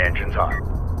confirmed. Engines hot.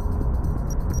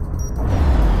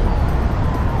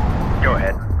 Go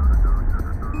ahead.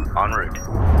 En route.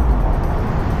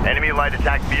 Enemy light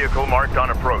attack vehicle marked on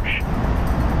approach.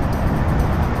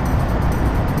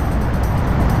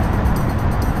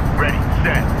 Ready.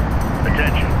 Send.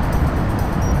 Attention.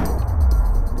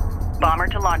 Bomber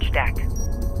to launch deck.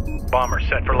 Bomber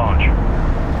set for launch.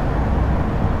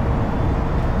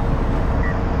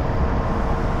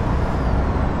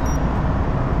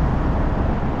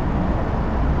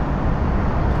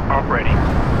 Op ready.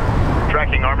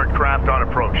 Tracking armored craft on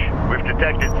approach. We've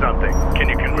detected something. Can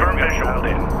you confirm visual?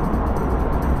 In.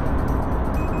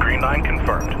 Green line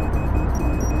confirmed.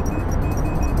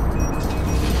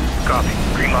 Copy.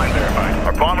 Green line verified.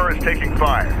 Our bomber is taking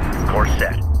fire. Course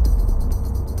set.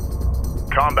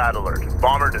 Combat alert.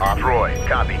 Bomber destroyed.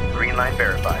 Copy. Green line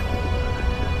verified.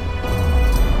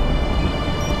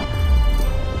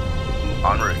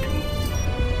 En route.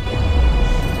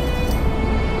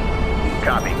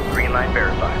 Copy. Green line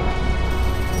verified.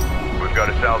 We've got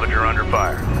a salvager under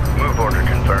fire. Move order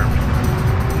confirmed.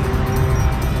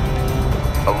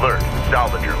 Alert.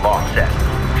 Salvager lost set.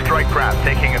 Strike craft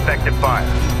taking effective fire.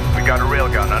 We got a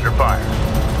railgun under fire.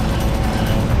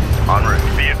 En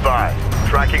route. Be advised.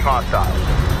 Tracking hostiles.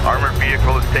 Armored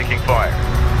vehicle is taking fire.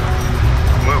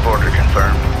 Move order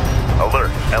confirmed.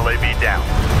 Alert. LAV down.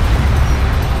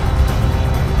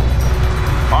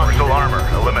 Hostile armor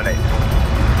eliminated.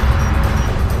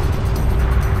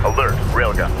 Alert.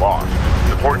 Railgun lost.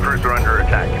 Support cruiser under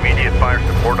attack. Immediate fire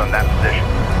support on that position.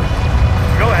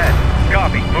 Go ahead.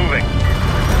 Copy. Moving.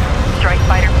 Strike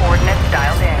fighter coordinates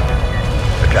dialed in.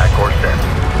 Attack course set.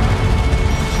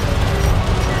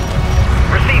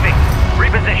 Receiving.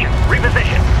 Reposition.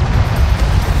 Reposition.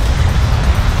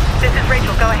 This is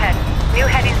Rachel. Go ahead. New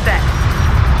heading set.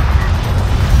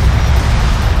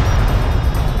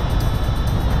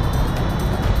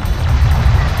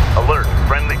 Alert.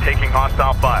 Friendly taking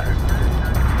hostile fire.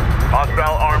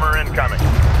 Hostile armor incoming.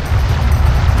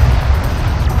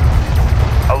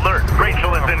 Alert.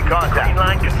 Rachel is in contact. Green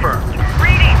line confirmed.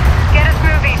 Reading. Get us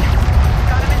moving.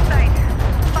 Got him in sight.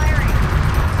 Firing.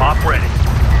 Op ready.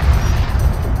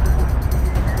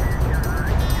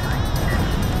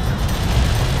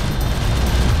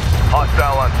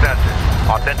 Hostile on sensors.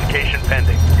 Authentication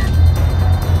pending.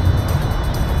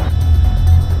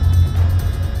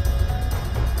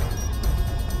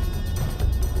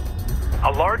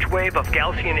 A large wave of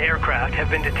Gaussian aircraft have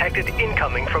been detected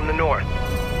incoming from the north.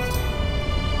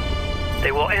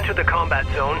 They will enter the combat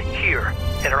zone here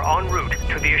and are en route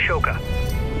to the Ashoka.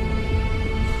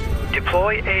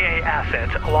 Deploy AA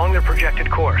assets along their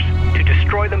projected course to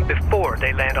destroy them before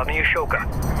they land on the Ashoka.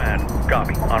 Command,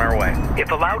 copy. On our way.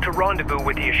 If allowed to rendezvous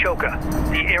with the Ashoka,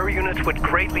 the air units would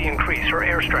greatly increase her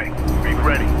air strength. Be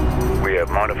ready. We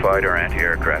have modified our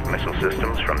anti-aircraft missile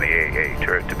systems from the AA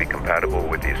turret to be compatible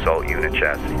with the assault unit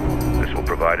chassis. This will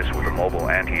provide us with a mobile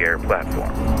anti-air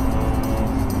platform.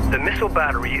 The missile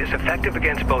battery is effective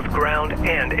against both ground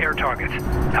and air targets.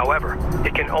 However,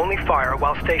 it can only fire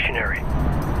while stationary.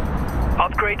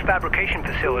 Upgrade fabrication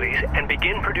facilities and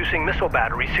begin producing missile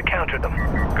batteries to counter them.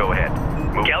 Go ahead.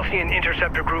 Move. Gaussian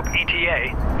Interceptor Group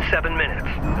ETA, 7 minutes.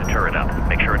 The turret up.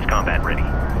 Make sure it's combat ready.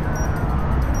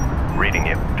 Reading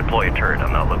you. Deploy a turret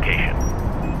on that location.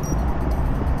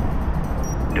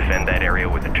 Defend that area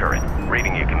with a turret.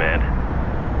 Reading you, Command.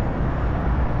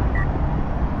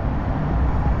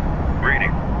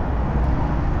 Reading.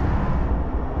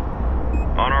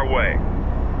 On our way.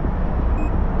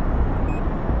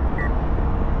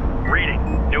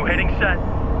 Reading. New heading set.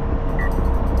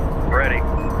 Ready.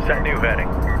 Set new heading.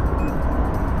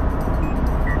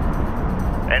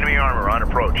 Enemy armor on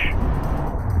approach.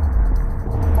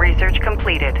 Research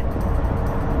completed.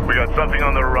 We got something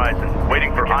on the horizon.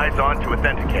 Waiting for eyes on to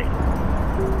authenticate.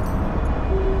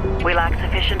 We lack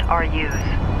sufficient RUs.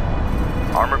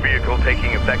 Armor vehicle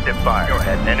taking effective fire. Go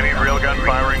ahead. Enemy railgun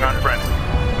firing on friendly.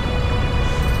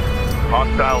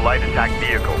 Hostile light attack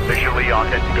vehicle visually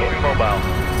authenticated. Going mobile.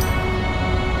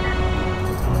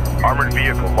 Armored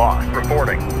vehicle lost.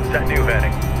 Reporting. Set new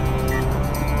heading.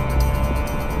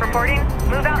 Reporting.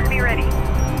 Move out and be ready.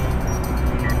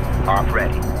 Off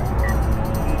ready.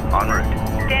 En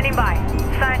route. Standing by.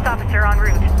 Science officer en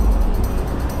route.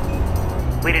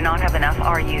 We do not have enough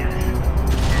RUs.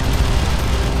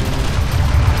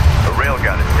 The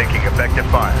railgun is taking effective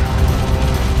fire.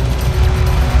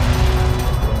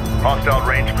 Hostile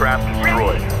range craft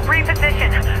destroyed.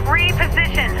 Reposition.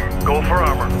 Reposition. Go for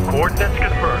armor. Coordinates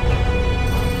confirmed.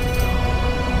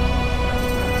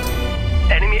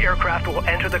 Enemy aircraft will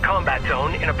enter the combat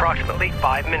zone in approximately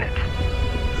 5 minutes.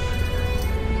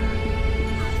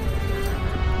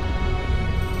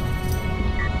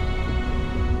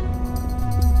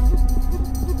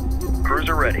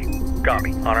 Cruiser ready.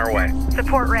 Copy. On our way.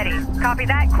 Support ready. Copy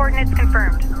that. Coordinates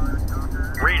confirmed.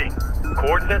 Reading.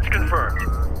 Coordinates confirmed.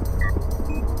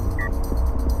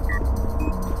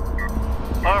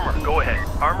 Armor, go ahead.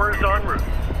 Armor is en route.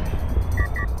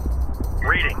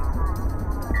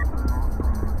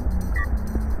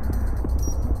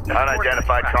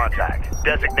 Unidentified contact.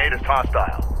 Designate as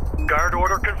hostile. Guard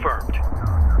order confirmed.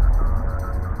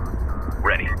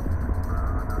 Ready.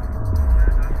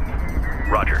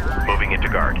 Roger. Moving into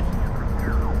guard.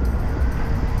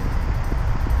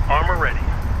 Armor ready.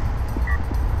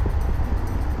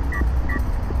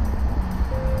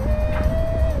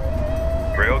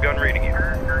 Railgun reading you.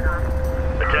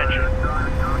 Attention.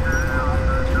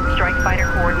 Strike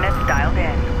fighter coordinates dialed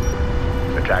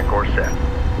in. Attack course set.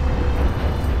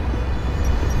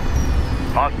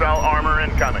 Hostile armor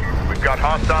incoming. We've got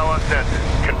hostile on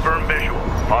sensor. Confirm visual.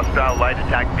 Hostile light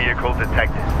attack vehicle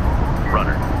detected.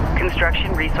 Runner.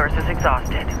 Construction resources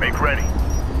exhausted. Make ready.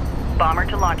 Bomber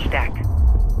to launch deck.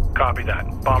 Copy that.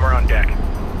 Bomber on deck.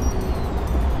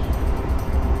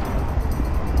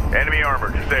 Enemy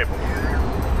armor disabled.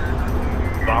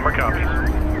 Bomber copies.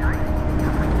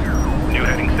 New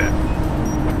heading set.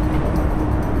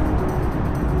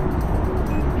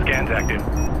 Scans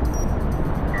active.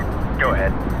 Go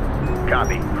ahead.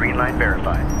 Copy. Green line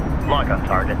verified. Lock on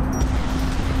target.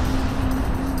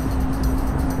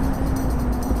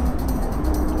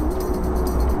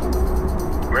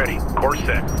 Ready. Course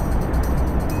set.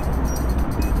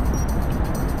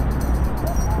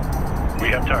 We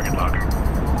have target lock.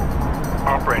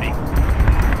 Op ready.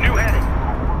 New heading.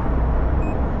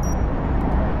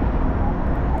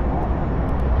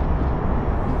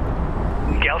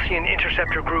 Gaussian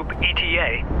Interceptor Group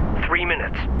ETA, 3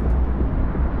 minutes.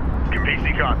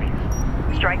 PC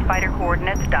copies. Strike fighter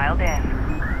coordinates dialed in.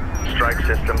 Strike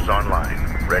systems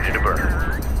online. Ready to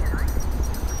burn.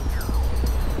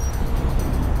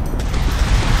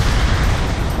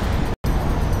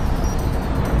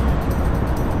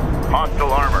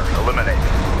 Hostile armor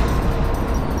eliminated.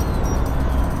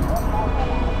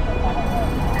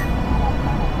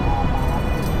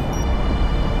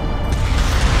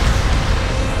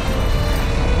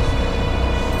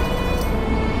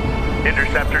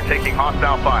 Interceptor taking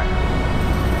hostile fire.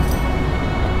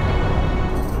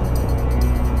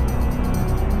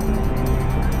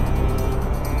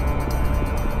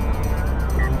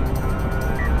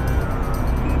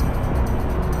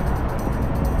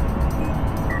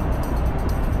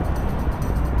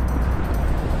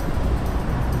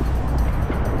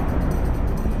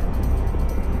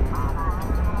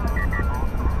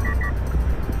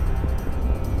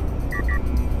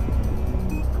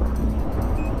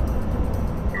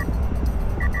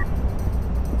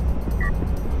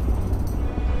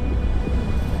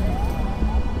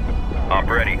 Op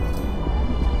ready.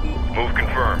 Move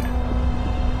confirmed.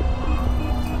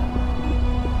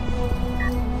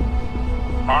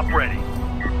 Op ready.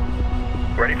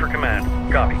 Ready for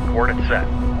command. Copy. Coordinates set.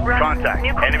 Contact.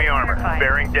 New Enemy armor. verified.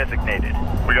 Bearing designated.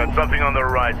 We got something on the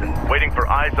horizon. Waiting for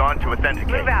eyes on to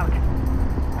authenticate. Move out.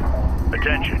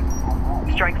 Attention.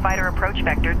 Strike fighter approach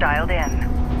vector dialed in.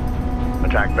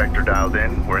 Attack vector dialed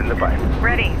in. We're in the fight.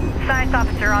 Ready. Science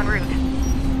officer en route.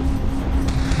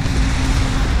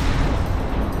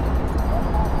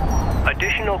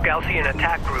 Additional Gaussian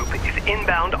attack group is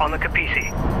inbound on the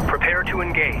Capisi. Prepare to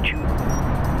engage.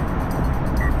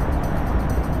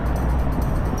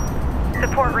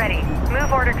 Support ready.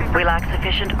 Move order confirmed. We lack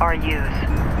sufficient RUs.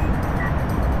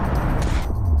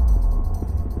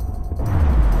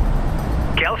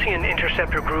 Gaussian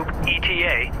Interceptor Group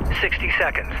ETA, 60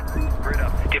 seconds.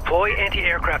 Deploy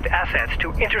anti-aircraft assets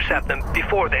to intercept them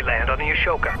before they land on the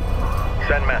Ashoka.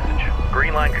 Send message.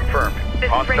 Green line confirmed.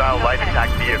 Hostile light attack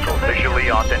vehicle visually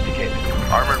authenticated.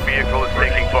 Armored vehicle is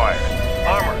taking fire.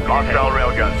 Armor. Hostile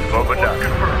railguns have opened up.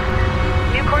 Confirmed.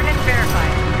 New coordinates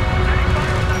verified.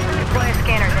 Deploy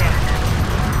scanners in.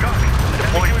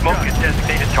 Deploy smoke and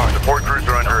designated target. Support crews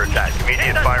are under attack.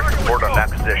 Immediate fire support on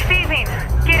that position. Seizing.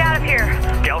 Get out of here.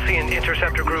 Gaussian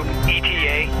Interceptor Group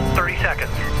ETA, 30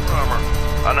 seconds. Armor.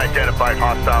 Unidentified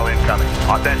hostile incoming.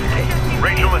 Authenticate.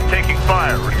 Rachel is taking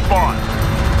fire. Respond.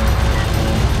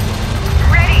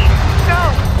 Ready. Go.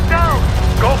 Go.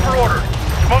 Go for order.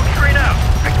 Smoke screen out.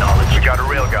 Acknowledge. We got a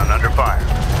railgun under fire.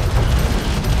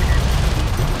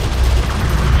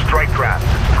 Strike craft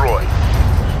destroyed.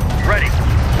 Ready.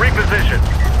 Reposition.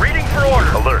 Reading for order.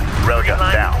 Alert. Railgun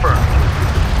down. Confirmed.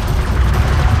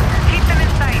 Keep them in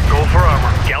sight. Go for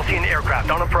armor. Gaussian aircraft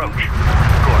on approach.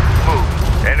 Good. Move.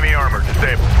 Enemy armor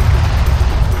disabled.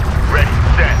 Ready.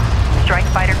 Send. Strike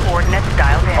fighter coordinates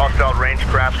dialed in. Hostile range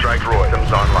craft strike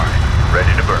systems online.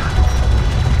 Ready to burn.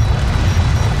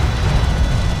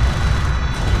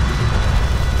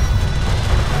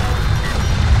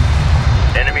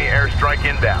 Enemy airstrike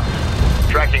inbound.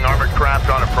 Tracking armored craft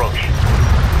on approach.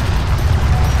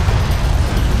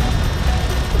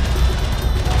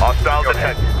 Hostile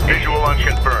detected. Visual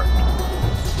unconfirmed.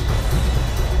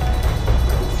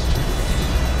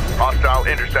 Hostile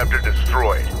interceptor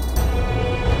destroyed.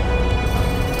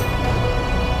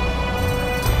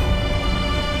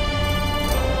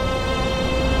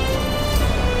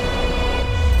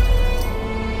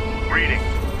 Reading.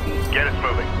 Get us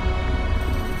moving.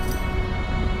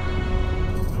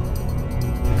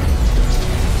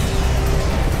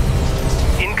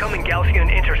 Incoming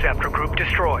Gaussian interceptor group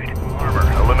destroyed.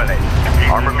 Armor eliminated.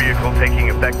 Armor vehicle taking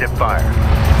effective fire.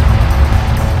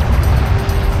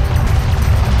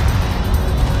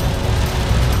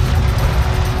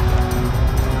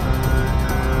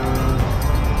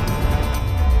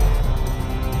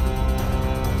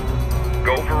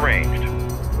 Go for ranged.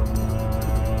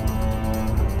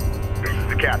 This is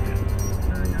the captain.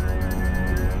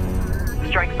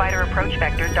 Strike fighter approach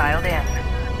vector dialed in.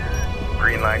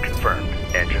 Green line confirmed.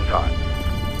 Engines hot.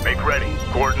 Make ready.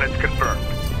 Coordinates confirmed.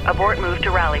 Abort move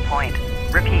to rally point.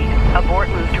 Repeat, abort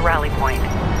move to rally point.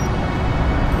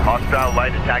 Hostile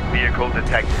light attack vehicle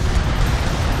detected.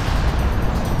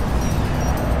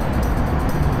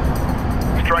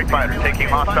 Strike fighter taking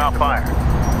hostile fire.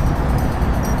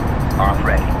 Off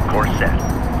ready. Course set.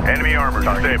 Enemy armor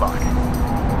disabled.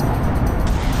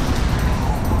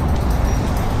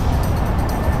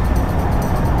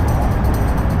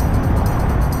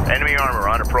 Enemy armor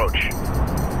on approach.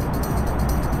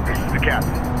 This is the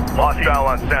captain. Hostile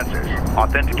on sensors.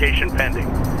 Authentication pending.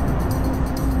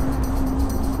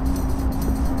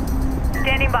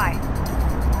 Standing by.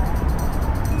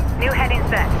 New heading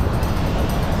set.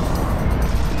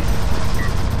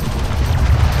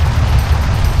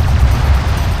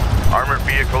 Armored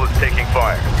vehicle is taking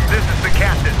fire. This is the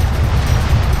captain.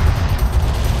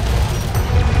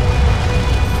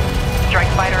 Strike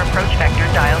fighter approach vector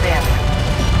dialed in.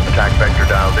 Attack vector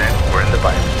dialed in. We're in the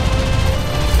pipe.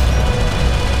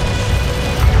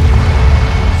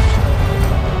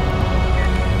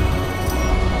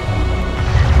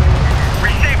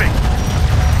 Receiving.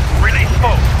 Release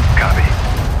smoke. Copy.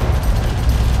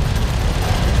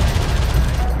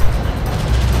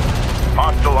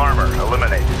 Hostile armor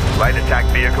eliminated. Light attack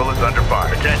vehicle is under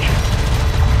fire. Attention.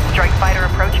 Strike fighter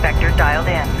approach vector dialed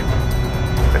in.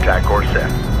 Attack course set.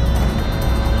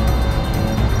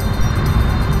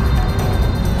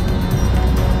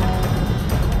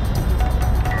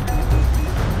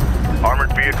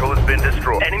 Armored vehicle has been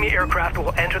destroyed. Enemy aircraft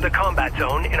will enter the combat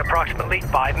zone in approximately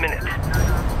 5 minutes.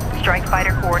 Strike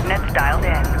fighter coordinates dialed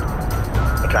in.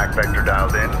 Attack vector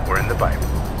dialed in. We're in the pipe.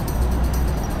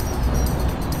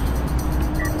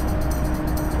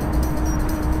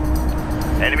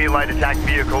 Enemy light attack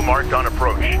vehicle marked on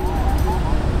approach.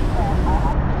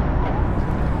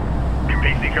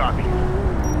 PC copy.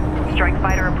 Strike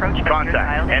fighter approach vector dialed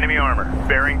Contact. in. Enemy armor.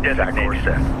 Bearing designated. Attack course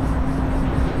set.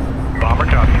 Bomber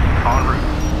copy. En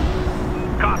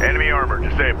route. Copy. Enemy armor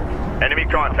disabled. Enemy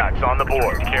contacts on the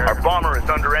board. Our bomber is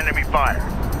under enemy fire.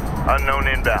 Unknown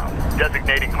inbound.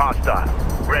 Designating hostile.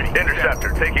 Ready. Interceptor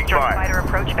taking Strike fire. fighter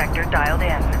approach vector dialed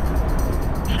in.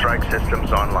 Strike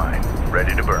systems online.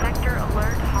 Ready to burn. Sector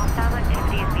alert. Hostile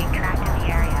activity is being tracked in the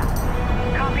area.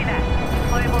 Copy that.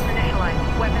 Deployables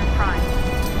initialized. Weapons prime.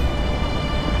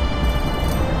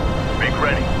 Make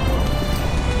ready.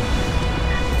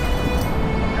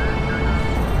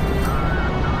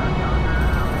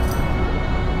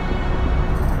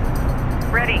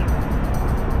 Ready.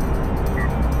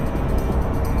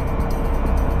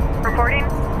 Reporting.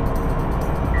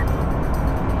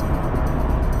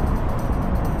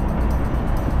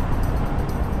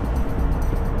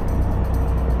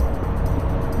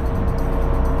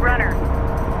 Runner.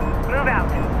 Move out.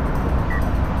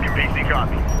 PC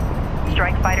copy.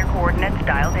 Strike fighter coordinates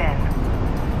dialed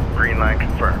in. Green line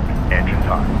confirmed. Engines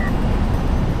hot.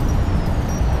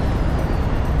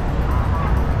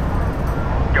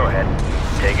 Go ahead.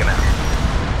 Take him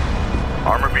out.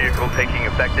 Armor vehicle taking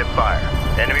effective fire.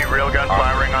 Enemy railgun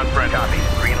firing on friendly. Copy.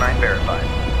 Green line verified.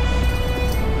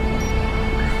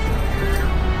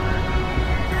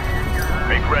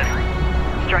 Make ready.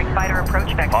 Strike fighter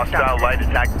approach vector Hostile dialed in. light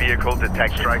attack vehicle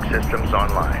detect. Strike systems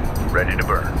online. Ready to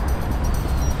burn.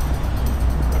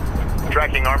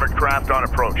 Tracking armored craft on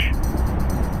approach.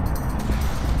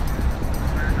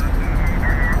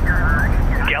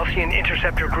 Gaussian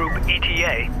interceptor group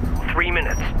ETA, 3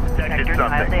 minutes. Detected Vector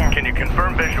dialed something. in. Can you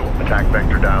confirm visual? Attack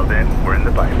vector dialed in. We're in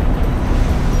the pipe.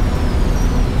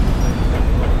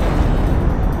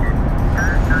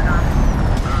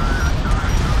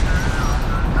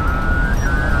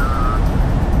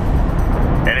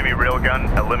 Enemy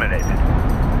railgun eliminated.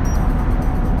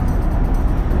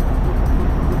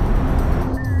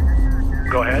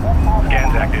 Go ahead.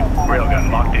 Scans active.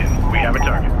 Railgun locked in. We have a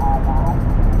target.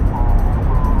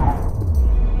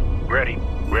 Ready.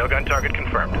 Railgun target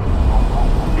confirmed.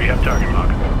 We have target lock.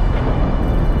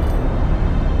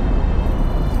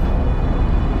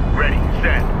 Ready,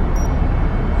 send.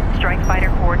 Strike fighter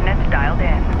coordinates dialed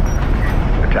in.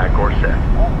 Attack course set.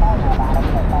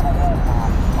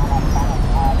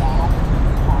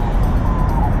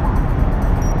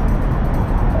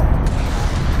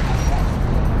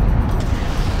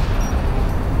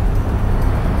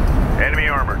 Enemy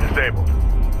armor disabled.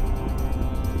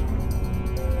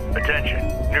 Attention,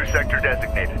 new sector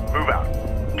designated. Move out.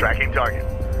 Tracking target.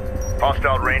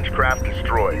 Hostile range craft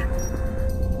destroyed.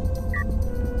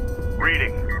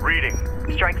 Reading.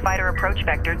 Strike fighter approach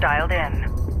vector dialed in.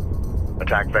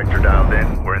 Attack vector dialed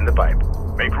in. We're in the pipe.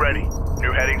 Make ready.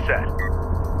 New heading set.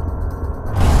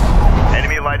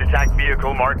 Enemy light attack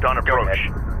vehicle marked on approach.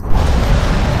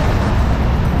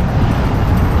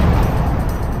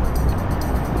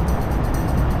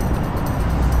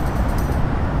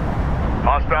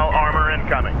 Hostile armor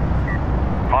incoming.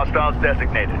 Hostiles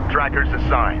designated. Trackers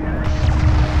assigned.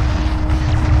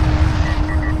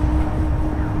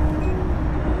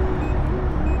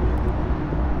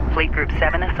 Fleet Group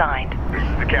 7 assigned. This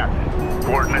is the captain.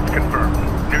 Coordinates confirmed.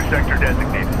 New sector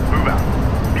designated. Move out.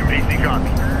 PC copy.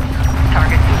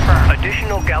 Target confirmed.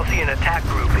 Additional Gaussian attack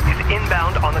group is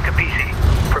inbound on the Capisi.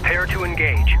 Prepare to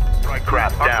engage. Strike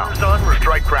craft down. Armor's en route.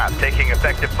 Strike craft taking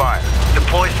effective fire.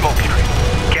 Deploy smokescreen.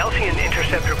 Gaussian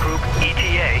interceptor group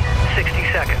ETA, 60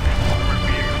 seconds.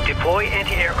 Deploy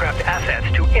anti-aircraft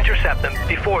assets to intercept them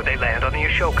before they land on the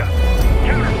Ashoka.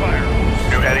 Counterfire.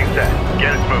 New heading set.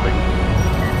 Get us moving.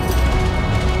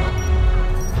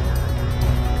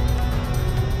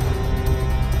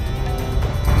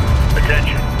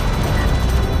 Attention.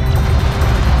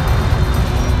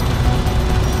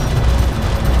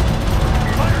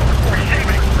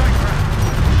 Receiving.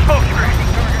 Smokescreen.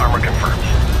 Armor confirmed.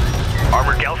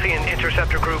 Armored Gaussian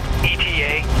interceptor group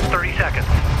ETA, 30 seconds.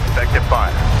 Effective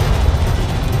fire.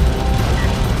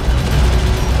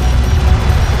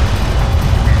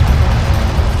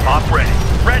 Op ready.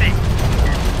 Ready.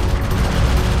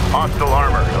 Hostile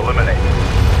armor eliminated.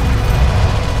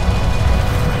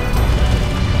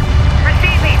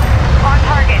 Receiving. On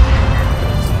target.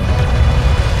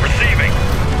 Receiving.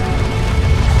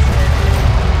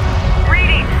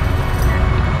 Reading.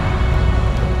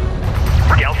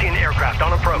 Gaussian aircraft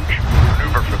on approach.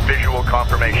 Maneuver for visual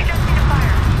confirmation.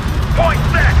 Fire. Point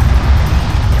set!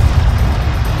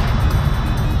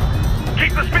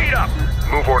 Keep the speed up!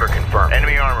 Move order confirmed.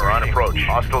 Enemy armor on approach.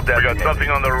 Hostile designated. We got something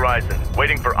on the horizon.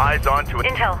 Waiting for eyes on to it.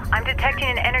 Intel, I'm detecting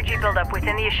an energy buildup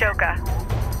within the Ashoka.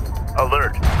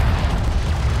 Alert.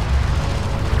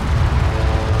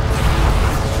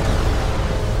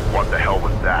 What the hell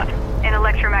was that? An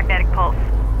electromagnetic pulse.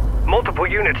 Multiple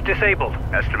units disabled.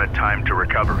 Estimate time to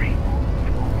recovery.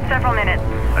 Several minutes.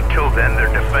 Until then,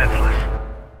 they're defenseless.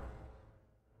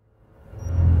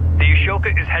 The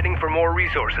Ashoka is heading for more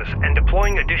resources and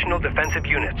deploying additional defensive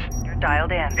units. You're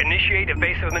dialed in. Initiate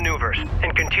evasive maneuvers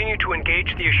and continue to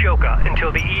engage the Ashoka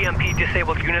until the EMP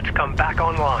disabled units come back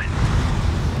online.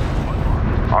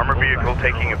 Armor vehicle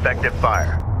taking effective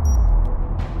fire.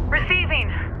 Receiving.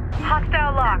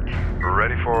 Hostile locked. We're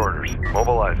ready for orders.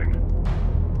 Mobilizing.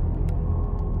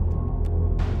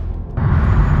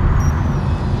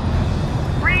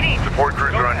 Reading. Support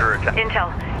crews are under attack.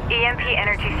 Intel, EMP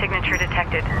energy signature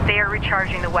detected. They are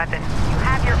recharging the weapon. You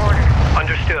have your orders.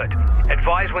 Understood.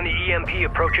 Advise when the EMP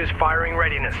approaches firing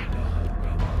readiness.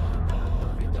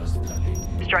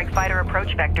 Strike fighter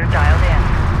approach vector dialed in.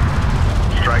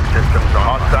 Strike systems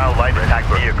on hostile light attack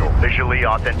vehicle visually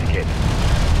authenticated.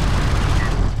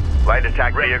 Light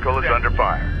attack vehicle is under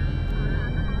fire.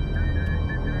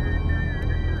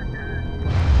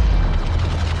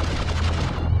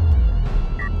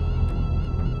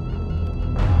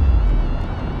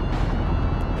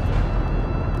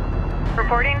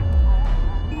 Reporting.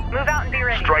 Move out and be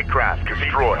ready. Strike craft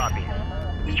destroyed.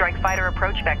 Strike fighter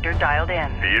approach vector dialed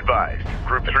in. Be advised.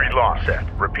 Group 3 lost.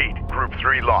 Repeat. Group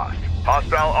 3 lost.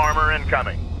 Hostile armor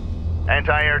incoming.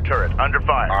 Anti-air turret under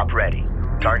fire. Op ready.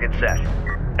 Target set.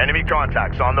 Enemy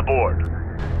contacts on the board.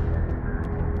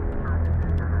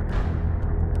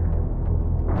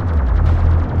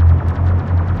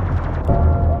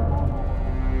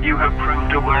 You have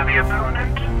proved a worthy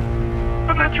opponent,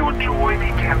 but let your joy be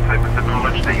tempered with the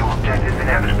knowledge that your death is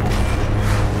inevitable.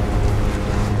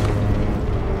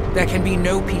 There can be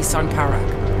no peace on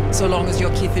Kharak, so long as your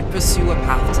Kithid pursue a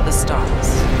path to the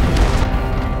stars.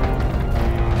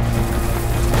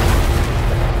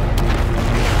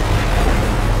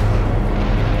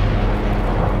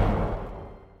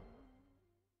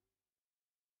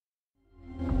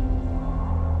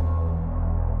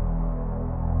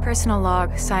 Personal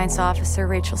log, Science Officer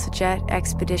Rachel Sajet,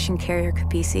 Expedition Carrier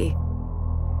Capisi.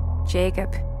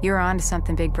 Jacob, you're on to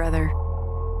something, big brother.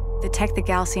 The tech the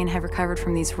Galcian have recovered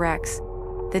from these wrecks,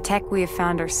 the tech we have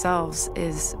found ourselves,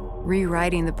 is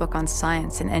rewriting the book on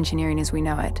science and engineering as we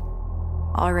know it.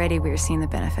 Already we are seeing the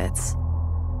benefits.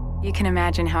 You can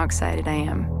imagine how excited I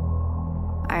am.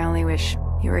 I only wish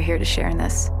you were here to share in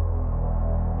this.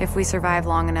 If we survive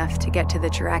long enough to get to the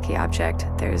Jiraki object,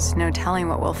 there's no telling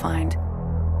what we'll find.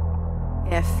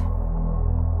 If.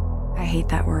 I hate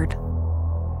that word.